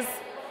 guys.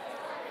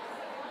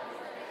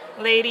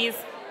 Ladies,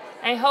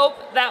 I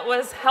hope that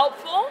was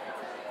helpful.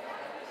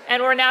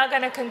 And we're now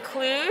going to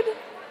conclude,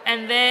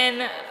 and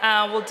then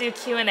we'll do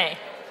Q&A.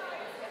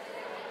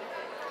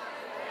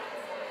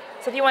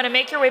 So if you want to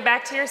make your way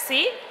back to your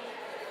seat.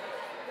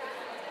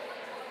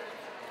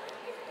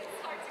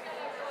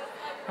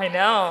 I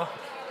know.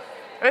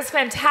 It was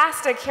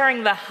fantastic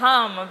hearing the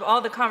hum of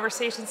all the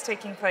conversations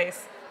taking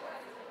place.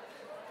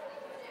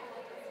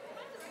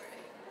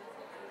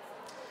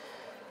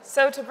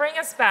 So to bring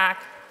us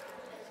back,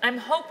 I'm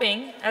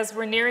hoping, as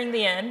we're nearing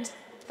the end,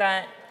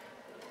 that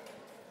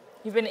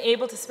you've been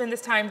able to spend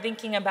this time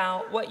thinking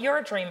about what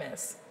your dream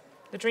is,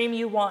 the dream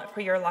you want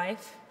for your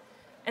life,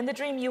 and the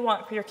dream you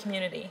want for your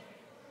community.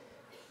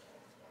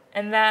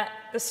 And that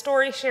the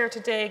stories shared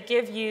today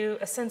give you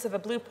a sense of a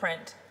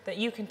blueprint that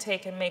you can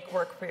take and make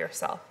work for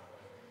yourself.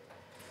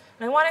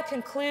 And I want to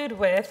conclude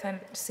with, and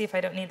see if I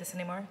don't need this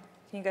anymore.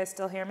 Can you guys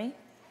still hear me?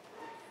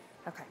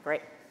 Okay,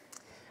 great.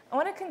 I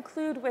want to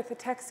conclude with the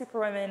Tech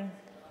Superwomen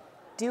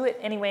Do It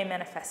Anyway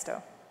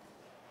manifesto.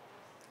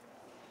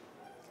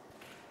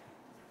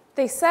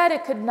 They said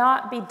it could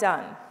not be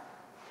done.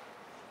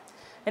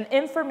 An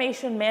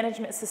information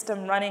management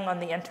system running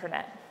on the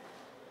internet.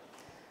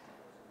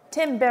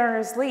 Tim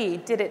Berners-Lee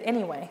did it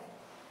anyway,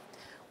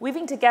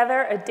 weaving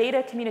together a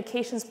data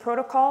communications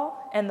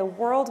protocol, and the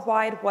World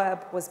Wide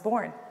Web was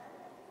born.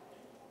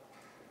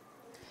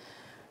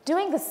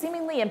 Doing the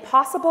seemingly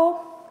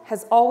impossible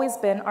has always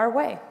been our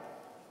way.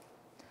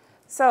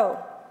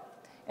 So,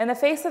 in the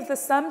face of the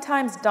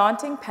sometimes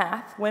daunting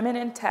path women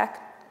in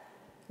tech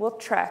will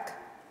trek,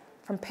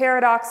 from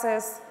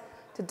paradoxes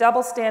to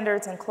double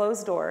standards and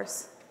closed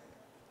doors,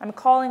 I'm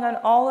calling on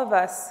all of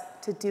us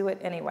to do it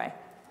anyway.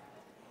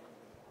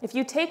 If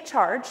you take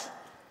charge,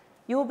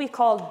 you will be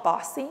called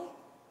bossy,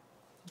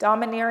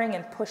 domineering,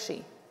 and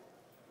pushy.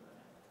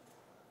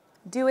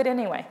 Do it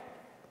anyway.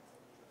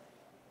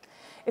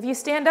 If you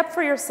stand up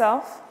for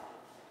yourself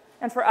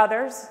and for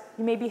others,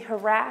 you may be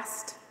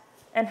harassed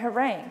and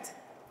harangued.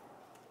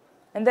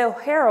 And though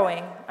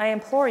harrowing, I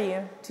implore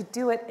you to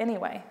do it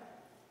anyway.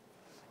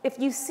 If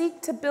you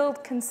seek to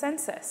build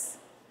consensus,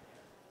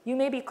 You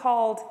may be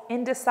called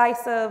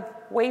indecisive,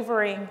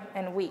 wavering,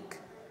 and weak.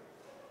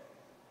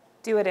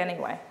 Do it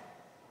anyway.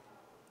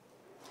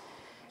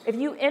 If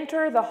you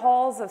enter the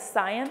halls of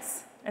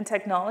science and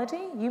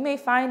technology, you may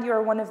find you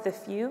are one of the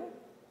few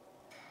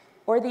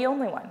or the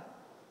only one.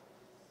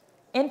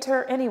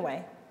 Enter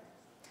anyway.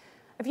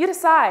 If you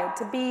decide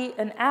to be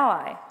an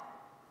ally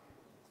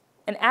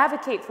and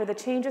advocate for the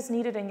changes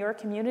needed in your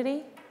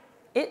community,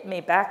 it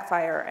may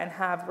backfire and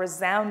have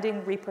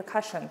resounding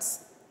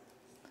repercussions.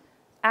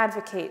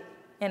 Advocate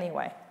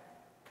anyway.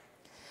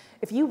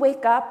 If you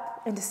wake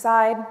up and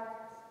decide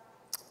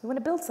you want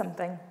to build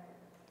something,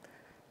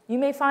 you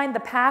may find the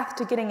path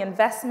to getting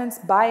investments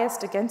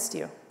biased against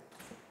you.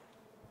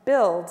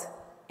 Build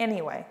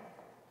anyway.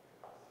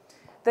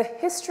 The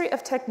history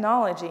of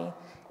technology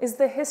is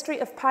the history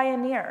of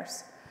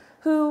pioneers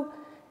who,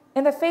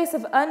 in the face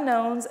of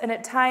unknowns and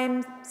at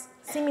times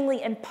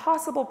seemingly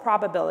impossible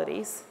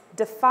probabilities,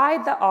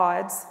 defied the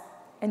odds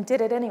and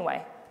did it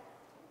anyway.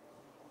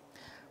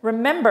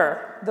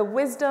 Remember the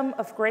wisdom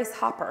of Grace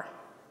Hopper.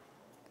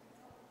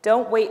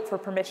 Don't wait for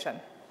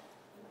permission.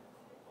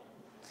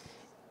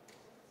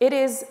 It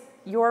is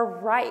your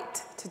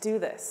right to do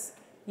this.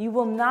 You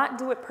will not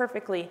do it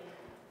perfectly,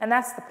 and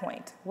that's the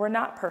point. We're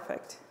not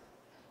perfect.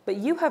 But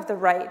you have the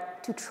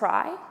right to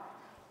try,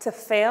 to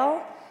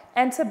fail,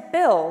 and to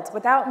build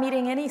without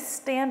meeting any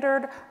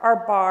standard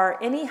or bar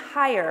any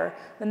higher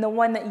than the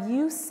one that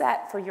you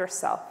set for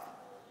yourself.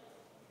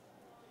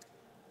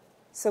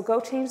 So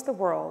go change the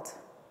world.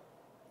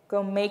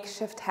 Go make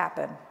shift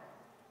happen.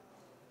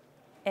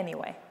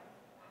 Anyway.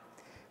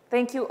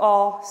 Thank you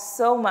all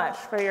so much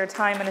for your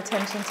time and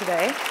attention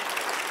today.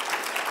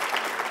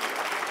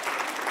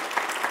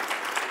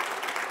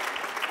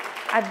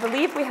 I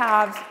believe we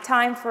have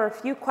time for a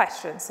few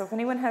questions. So if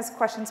anyone has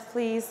questions,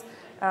 please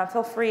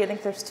feel free. I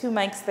think there's 2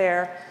 mics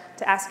there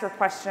to ask your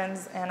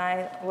questions, and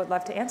I would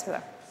love to answer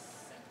them.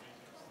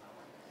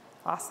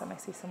 Awesome. I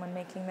see someone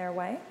making their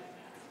way.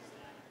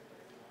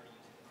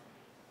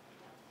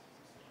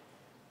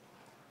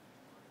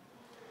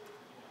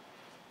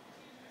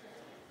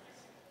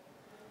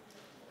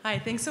 Hi,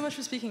 thanks so much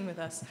for speaking with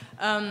us.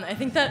 I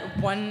think that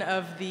one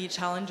of the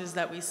challenges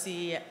that we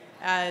see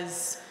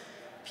as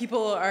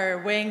people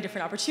are weighing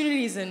different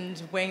opportunities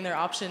and weighing their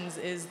options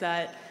is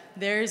that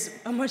there's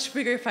a much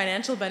bigger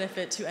financial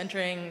benefit to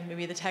entering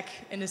maybe the tech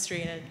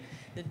industry in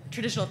the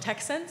traditional tech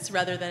sense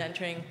rather than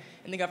entering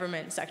in the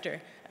government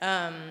sector.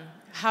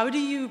 How do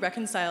you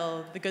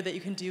reconcile the good that you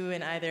can do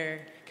in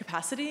either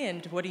capacity,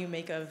 and what do you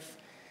make of,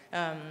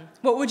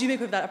 what would you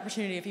make of that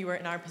opportunity if you were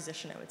in our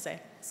position, I would say?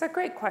 It's a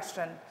great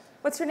question.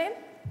 What's your name?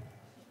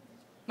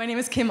 My name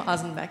is Kim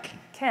Ozenbeck.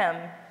 Kim,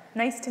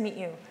 nice to meet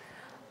you.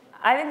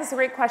 I think it's a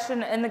great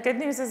question, and the good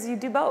news is you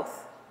do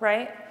both,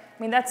 right? I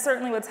mean, that's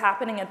certainly what's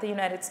happening at the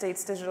United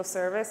States Digital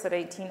Service, at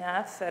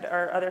 18F, at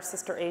our other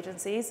sister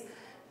agencies.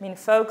 I mean,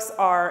 folks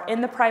are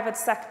in the private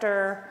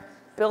sector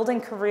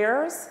building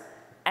careers,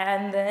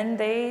 and then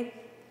they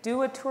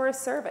do a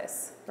tourist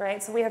service,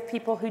 right? So we have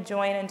people who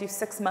join and do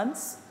 6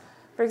 months.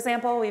 For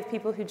example, we have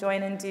people who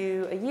join and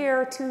do a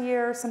year, 2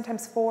 years,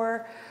 sometimes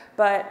 4.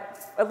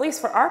 But at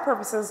least for our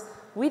purposes,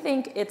 we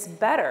think it's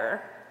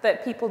better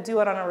that people do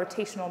it on a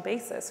rotational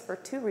basis for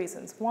 2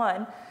 reasons.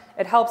 One,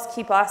 it helps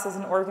keep us as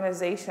an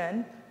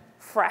organization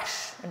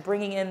fresh and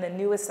bringing in the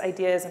newest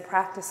ideas and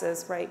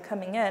practices, right,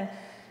 coming in.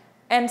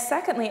 And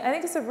secondly, I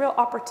think it's a real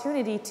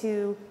opportunity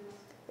to,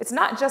 it's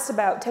not just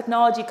about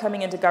technology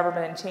coming into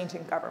government and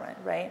changing government,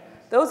 right?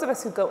 Those of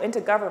us who go into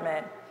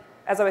government,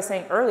 as I was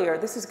saying earlier,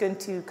 this is going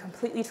to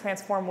completely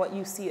transform what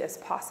you see as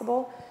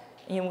possible.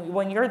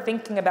 When you're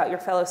thinking about your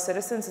fellow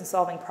citizens and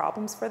solving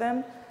problems for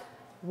them,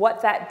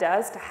 what that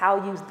does to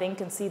how you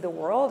think and see the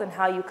world and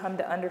how you come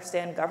to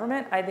understand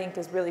government, I think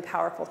is really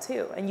powerful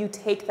too. And you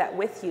take that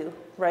with you,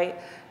 right,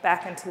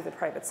 back into the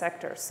private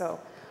sector. So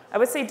I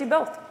would say do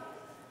both.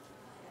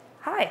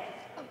 Hi.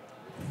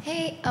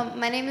 Hey,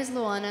 my name is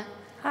Luana.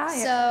 Hi.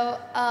 So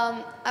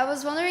I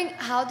was wondering,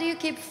 how do you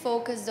keep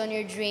focused on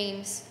your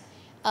dreams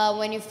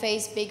when you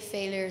face big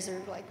failures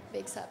or like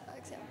big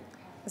setbacks? Yeah.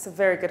 That's a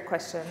very good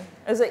question.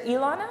 Is it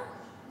Ilana?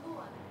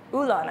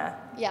 Ulana.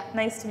 Yeah.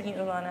 Nice to meet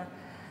you, Ulana.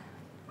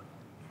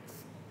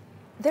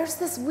 There's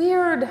this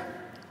weird,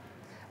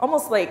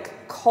 almost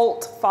like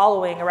cult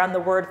following around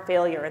the word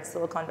failure in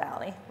Silicon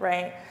Valley,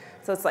 right?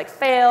 So it's like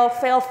fail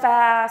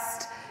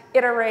fast,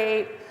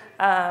 iterate.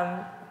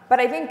 But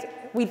I think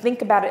we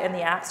think about it in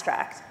the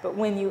abstract. But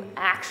when you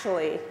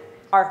actually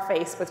are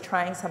faced with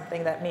trying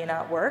something that may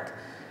not work,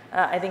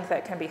 I think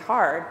that can be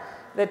hard.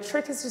 The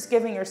trick is just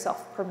giving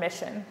yourself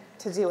permission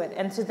to do it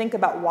and to think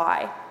about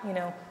why. You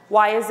know,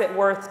 why is it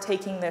worth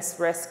taking this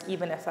risk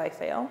even if I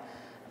fail?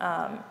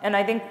 And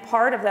I think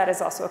part of that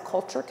is also a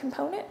culture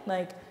component,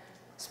 like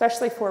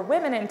especially for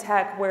women in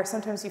tech, where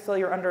sometimes you feel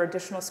you're under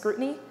additional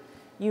scrutiny,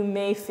 you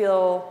may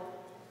feel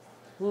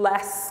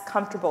less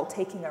comfortable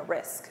taking a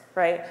risk,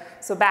 right?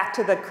 So back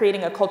to the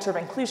creating a culture of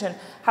inclusion,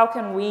 how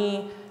can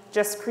we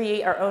just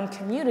create our own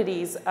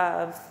communities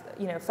of,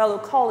 you know, fellow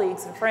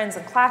colleagues and friends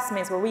and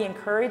classmates where we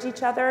encourage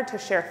each other to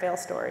share fail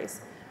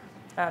stories?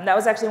 That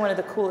was actually one of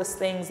the coolest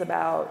things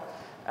about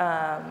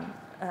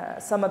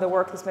some of the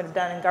work that's been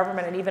done in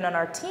government and even on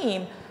our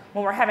team.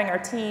 When we're having our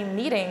team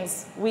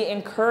meetings, we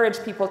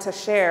encourage people to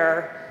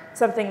share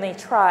something they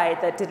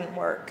tried that didn't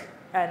work.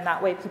 And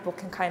that way people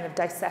can kind of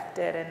dissect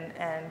it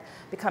and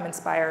become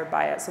inspired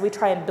by it. So we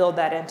try and build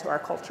that into our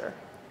culture.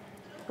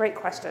 Great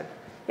question.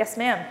 Yes,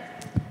 ma'am.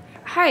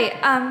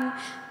 Hi.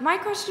 My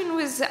question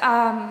was,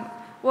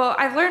 well,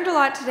 I've learned a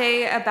lot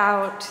today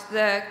about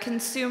the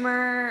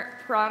consumer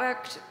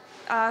product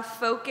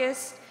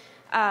focused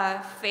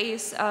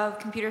face of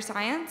computer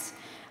science.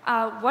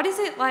 What is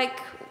it like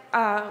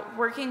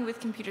working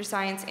with computer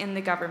science in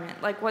the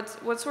government? Like,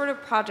 what sort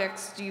of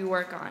projects do you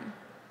work on?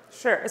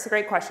 Sure, it's a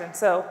great question.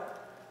 So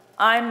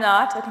I'm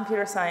not a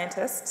computer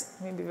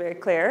scientist, let me be very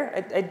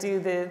clear. I do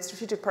the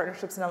strategic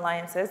partnerships and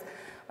alliances.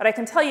 But I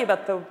can tell you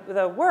about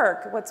the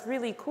work. What's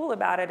really cool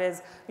about it is,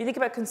 when you think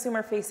about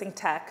consumer-facing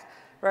tech,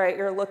 right,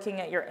 you're looking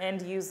at your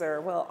end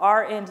user. Well,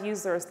 our end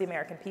user is the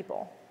American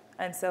people.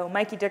 And so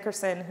Mikey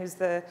Dickerson, who's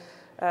the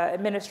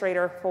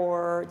administrator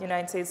for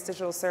United States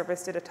Digital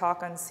Service, did a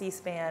talk on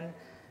C-SPAN,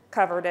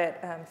 covered it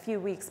a few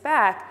weeks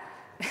back,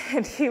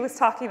 and he was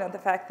talking about the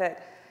fact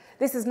that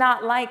this is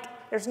not like,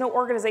 there's no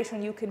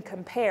organization you can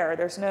compare.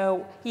 There's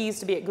no, he used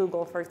to be at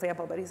Google, for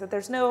example, but he said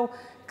there's no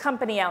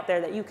company out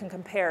there that you can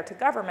compare to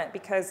government,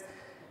 because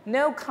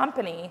no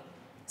company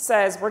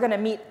says we're going to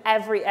meet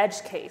every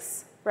edge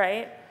case,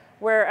 right?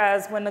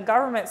 Whereas when the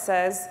government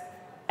says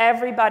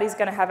everybody's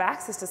going to have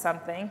access to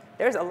something,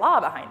 there's a law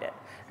behind it.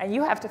 And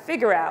you have to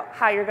figure out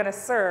how you're going to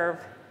serve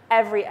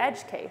every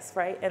edge case,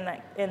 right,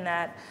 in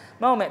that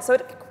moment. So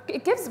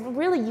it gives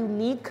really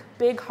unique,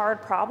 big,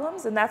 hard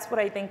problems, and that's what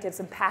I think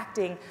is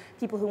impacting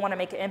people who want to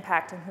make an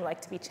impact and who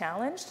like to be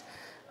challenged.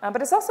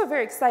 But it's also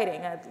very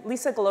exciting.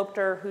 Lisa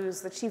Galopter,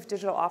 who's the Chief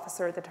Digital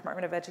Officer at the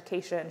Department of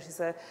Education, she's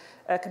a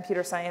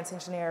computer science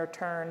engineer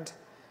turned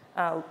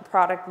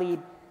product lead.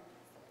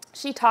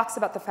 She talks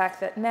about the fact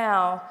that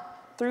now,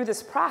 through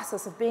this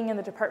process of being in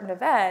the Department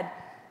of Ed,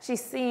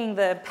 she's seeing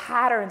the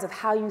patterns of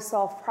how you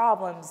solve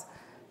problems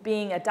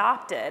being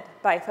adopted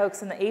by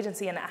folks in the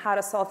agency and how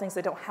to solve things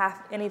that don't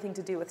have anything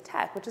to do with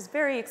tech, which is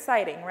very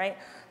exciting, right?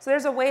 So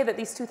there's a way that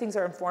these two things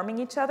are informing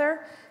each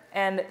other,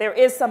 and there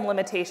is some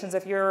limitations.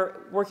 If you're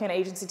working on an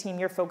agency team,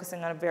 you're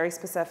focusing on a very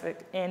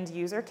specific end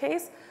user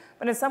case,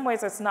 but in some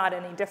ways it's not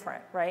any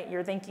different, right?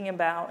 You're thinking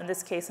about, in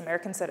this case,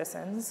 American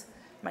citizens.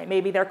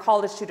 Maybe they're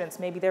college students,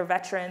 maybe they're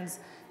veterans.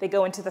 They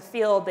go into the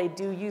field, they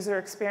do user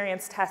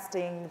experience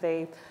testing,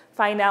 they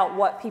find out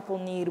what people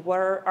need, what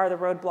are the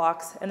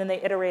roadblocks, and then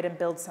they iterate and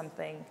build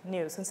something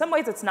new. So in some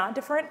ways it's not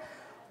different,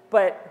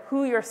 but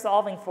who you're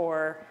solving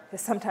for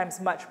is sometimes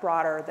much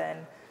broader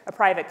than a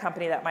private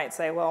company that might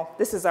say, well,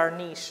 this is our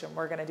niche and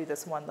we're going to do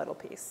this one little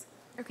piece.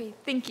 Okay,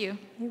 thank you.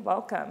 You're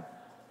welcome.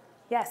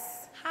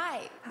 Yes?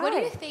 Hi. What do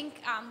you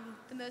think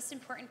the most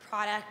important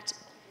product,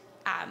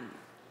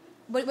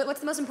 what's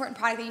the most important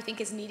product that you think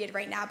is needed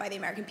right now by the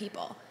American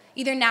people?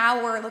 Either now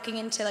or looking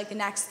into like the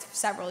next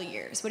several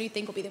years. What do you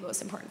think will be the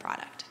most important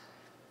product?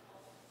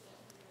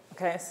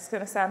 Okay, this is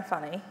going to sound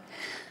funny.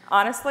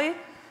 Honestly,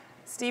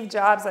 Steve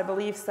Jobs, I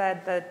believe,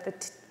 said that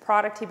the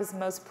product he was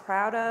most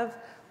proud of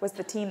was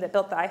the team that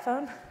built the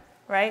iPhone,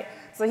 right?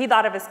 So he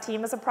thought of his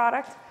team as a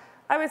product.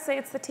 I would say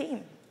it's the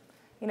team.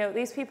 You know,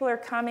 these people are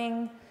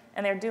coming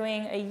and they're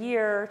doing a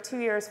year, 2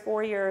 years,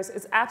 4 years.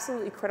 It's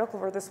absolutely critical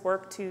for this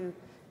work to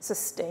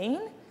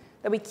sustain,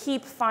 that we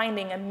keep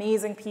finding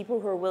amazing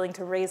people who are willing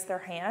to raise their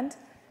hand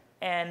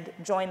and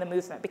join the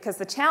movement, because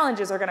the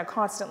challenges are going to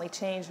constantly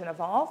change and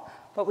evolve.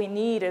 What we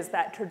need is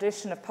that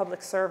tradition of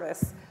public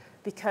service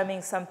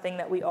becoming something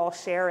that we all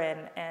share in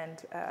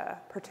and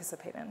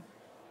participate in.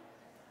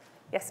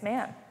 Yes,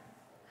 ma'am.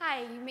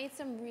 Hi, you made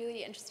some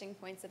really interesting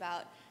points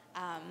about,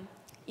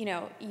 you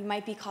know, you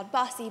might be called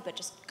bossy, but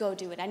just go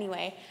do it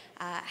anyway.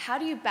 How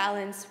do you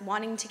balance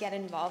wanting to get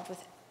involved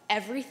with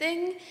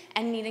everything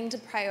and needing to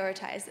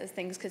prioritize those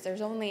things, because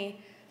there's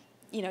only,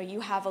 you know, you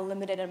have a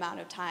limited amount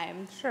of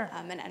time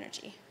and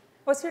energy.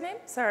 What's your name?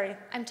 Sorry.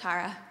 I'm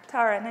Tara.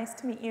 Tara, nice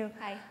to meet you.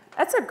 Hi.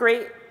 That's a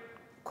great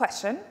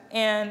question,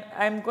 and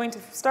I'm going to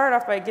start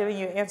off by giving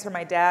you an answer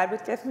my dad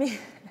would give me.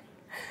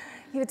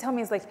 He would tell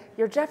me, he's like,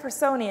 you're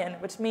Jeffersonian,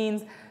 which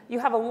means you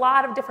have a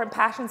lot of different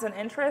passions and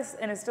interests,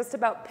 and it's just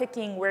about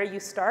picking where you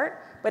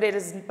start, but it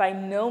is by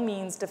no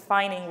means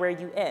defining where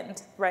you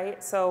end,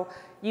 right? So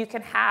you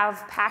can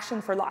have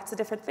passion for lots of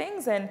different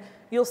things, and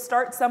you'll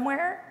start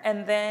somewhere,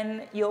 and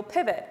then you'll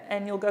pivot,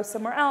 and you'll go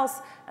somewhere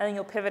else, and then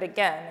you'll pivot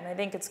again. And I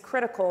think it's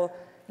critical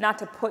not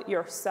to put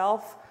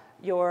yourself,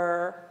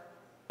 your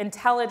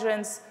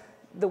intelligence,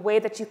 the way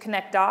that you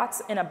connect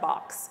dots in a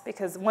box,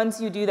 because once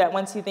you do that,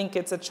 once you think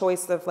it's a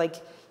choice of like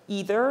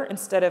either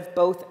instead of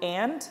both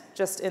and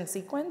just in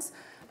sequence,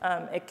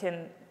 it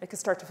can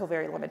start to feel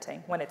very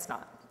limiting when it's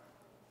not.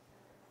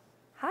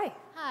 Hi.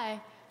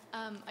 Hi.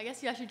 I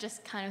guess you actually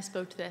just kind of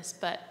spoke to this,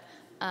 but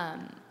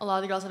a lot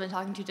of the girls I've been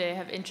talking to today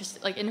have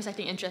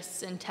intersecting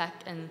interests in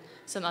tech and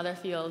some other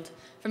field.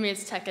 For me,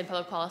 it's tech and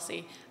public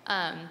policy.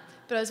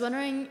 But I was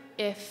wondering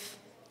if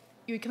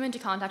you would come into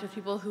contact with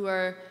people who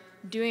are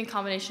doing a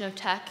combination of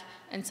tech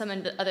and some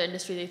other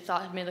industry they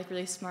thought had made like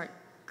really smart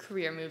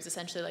career moves,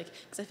 essentially, like,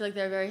 because I feel like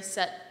there are very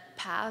set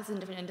paths in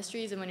different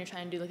industries, and when you're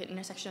trying to do like an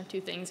intersection of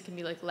two things, it can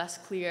be like less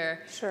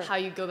clear how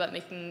you go about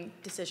making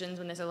decisions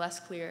when there's a less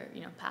clear,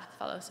 you know, path to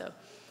follow. So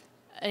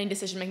any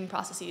decision-making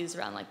processes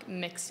around like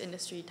mixed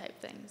industry type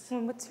things.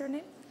 And what's your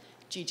name?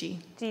 Gigi.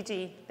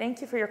 Gigi,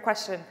 thank you for your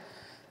question.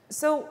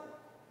 So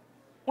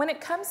when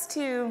it comes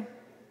to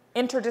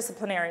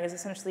interdisciplinary is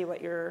essentially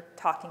what you're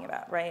talking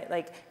about, right?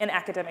 Like in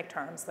academic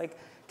terms, like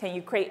can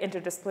you create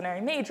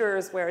interdisciplinary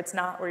majors where it's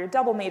not where you're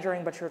double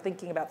majoring, but you're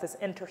thinking about this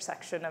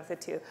intersection of the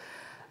two.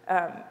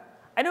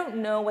 I don't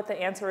know what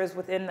the answer is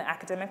within the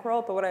academic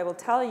world, but what I will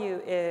tell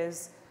you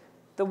is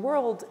the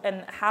world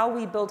and how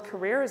we build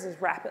careers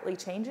is rapidly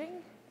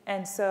changing.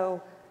 And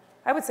so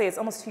I would say it's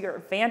almost to your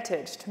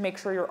advantage to make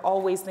sure you're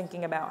always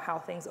thinking about how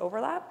things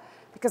overlap,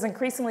 because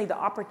increasingly the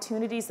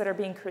opportunities that are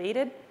being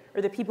created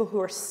are the people who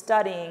are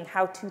studying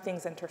how two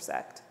things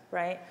intersect,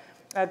 right?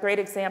 A great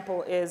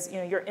example is, you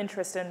know, your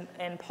interest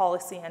in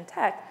policy and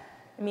tech.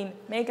 I mean,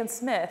 Megan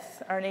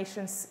Smith, our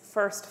nation's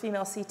first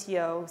female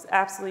CTO, is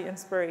absolute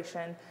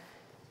inspiration.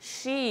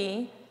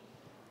 She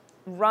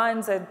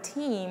runs a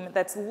team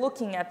that's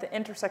looking at the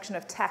intersection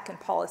of tech and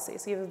policy.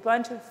 So you have a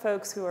bunch of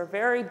folks who are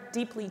very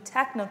deeply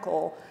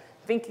technical,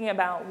 thinking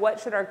about what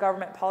should our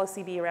government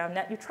policy be around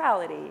net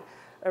neutrality,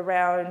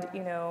 around,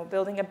 you know,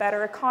 building a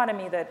better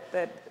economy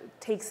that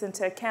takes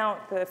into account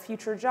the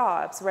future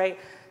jobs, right?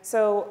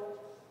 So,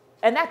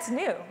 and that's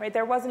new, right?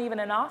 There wasn't even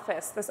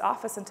this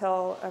office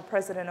until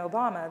President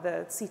Obama,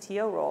 the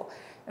CTO role.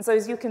 And so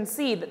as you can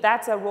see,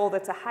 that's a role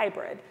that's a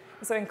hybrid.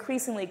 And so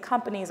increasingly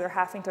companies are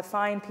having to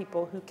find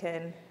people who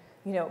can,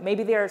 you know,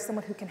 maybe there's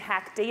someone who can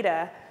hack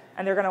data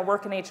and they're gonna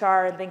work in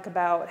HR and think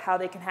about how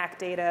they can hack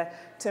data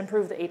to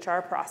improve the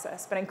HR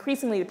process. But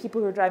increasingly the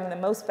people who are driving the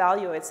most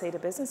value, I'd say, to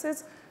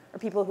businesses are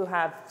people who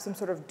have some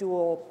sort of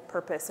dual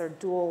purpose or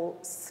dual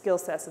skill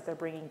sets that they're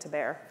bringing to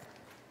bear.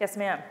 Yes,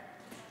 ma'am.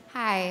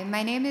 Hi,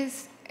 my name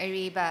is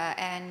Ariba,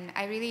 and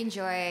I really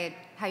enjoyed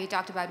how you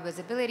talked about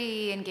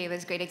visibility and gave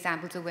us great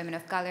examples of women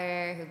of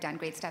color who've done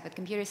great stuff with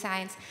computer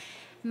science.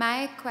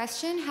 My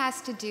question has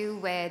to do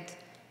with,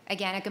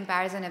 again, a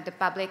comparison of the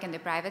public and the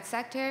private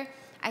sector.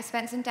 I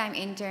spent some time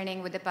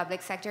interning with the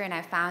public sector, and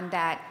I found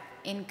that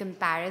in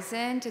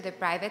comparison to the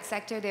private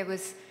sector, there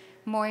was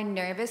more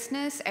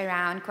nervousness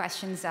around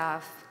questions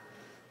of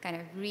kind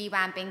of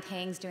revamping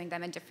things, doing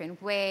them a different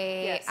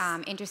way,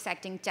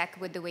 intersecting tech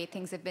with the way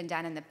things have been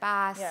done in the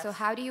past. So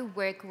how do you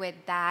work with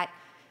that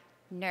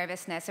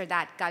nervousness or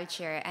that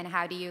culture, and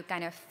how do you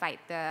kind of fight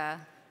the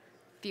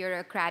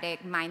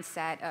bureaucratic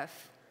mindset of,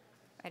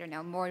 I don't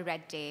know, more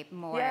red tape,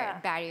 more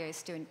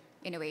barriers to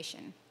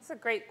innovation? That's a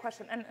great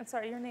question. And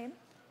sorry, your name?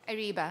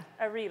 Ariba.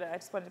 Ariba, I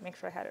just wanted to make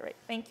sure I had it right.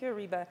 Thank you,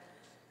 Ariba.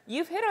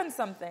 You've hit on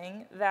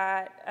something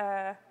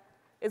that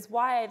is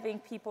why I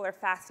think people are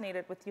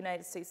fascinated with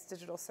United States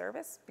Digital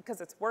Service,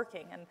 because it's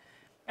working.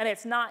 And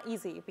it's not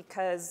easy,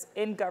 because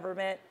in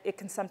government, it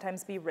can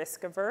sometimes be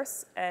risk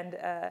averse. And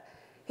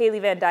Haley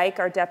Van Dyke,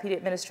 our deputy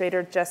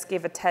administrator, just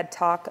gave a TED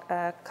talk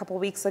a couple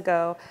weeks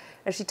ago.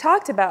 And she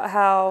talked about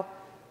how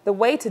the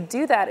way to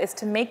do that is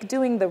to make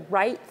doing the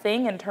right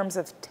thing in terms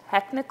of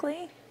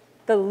technically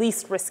the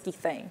least risky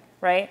thing,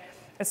 right?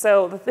 And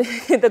so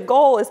the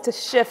goal is to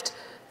shift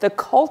the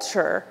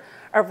culture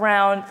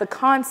around the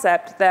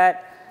concept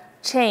that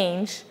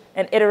change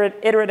and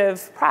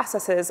iterative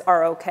processes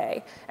are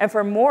okay. And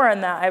for more on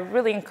that, I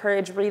really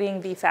encourage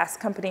reading the Fast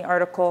Company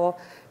article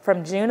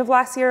from June of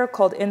last year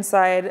called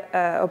Inside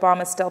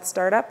Obama's Stealth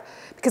Startup,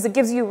 because it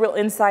gives you a real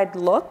inside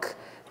look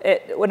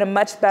in a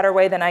much better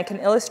way than I can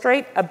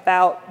illustrate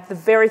about the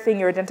very thing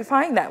you're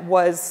identifying that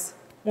was,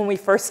 when we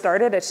first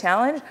started, a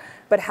challenge,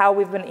 but how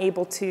we've been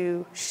able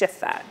to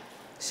shift that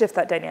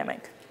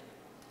dynamic.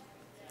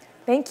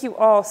 Thank you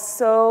all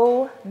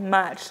so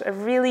much. I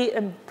really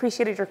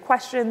appreciated your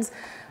questions.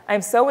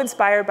 I'm so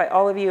inspired by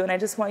all of you, and I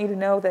just want you to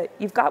know that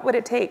you've got what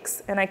it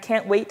takes, and I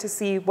can't wait to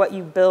see what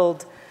you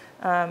build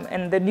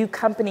and the new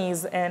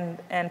companies and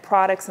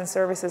products and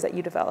services that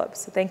you develop.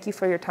 So thank you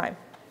for your time.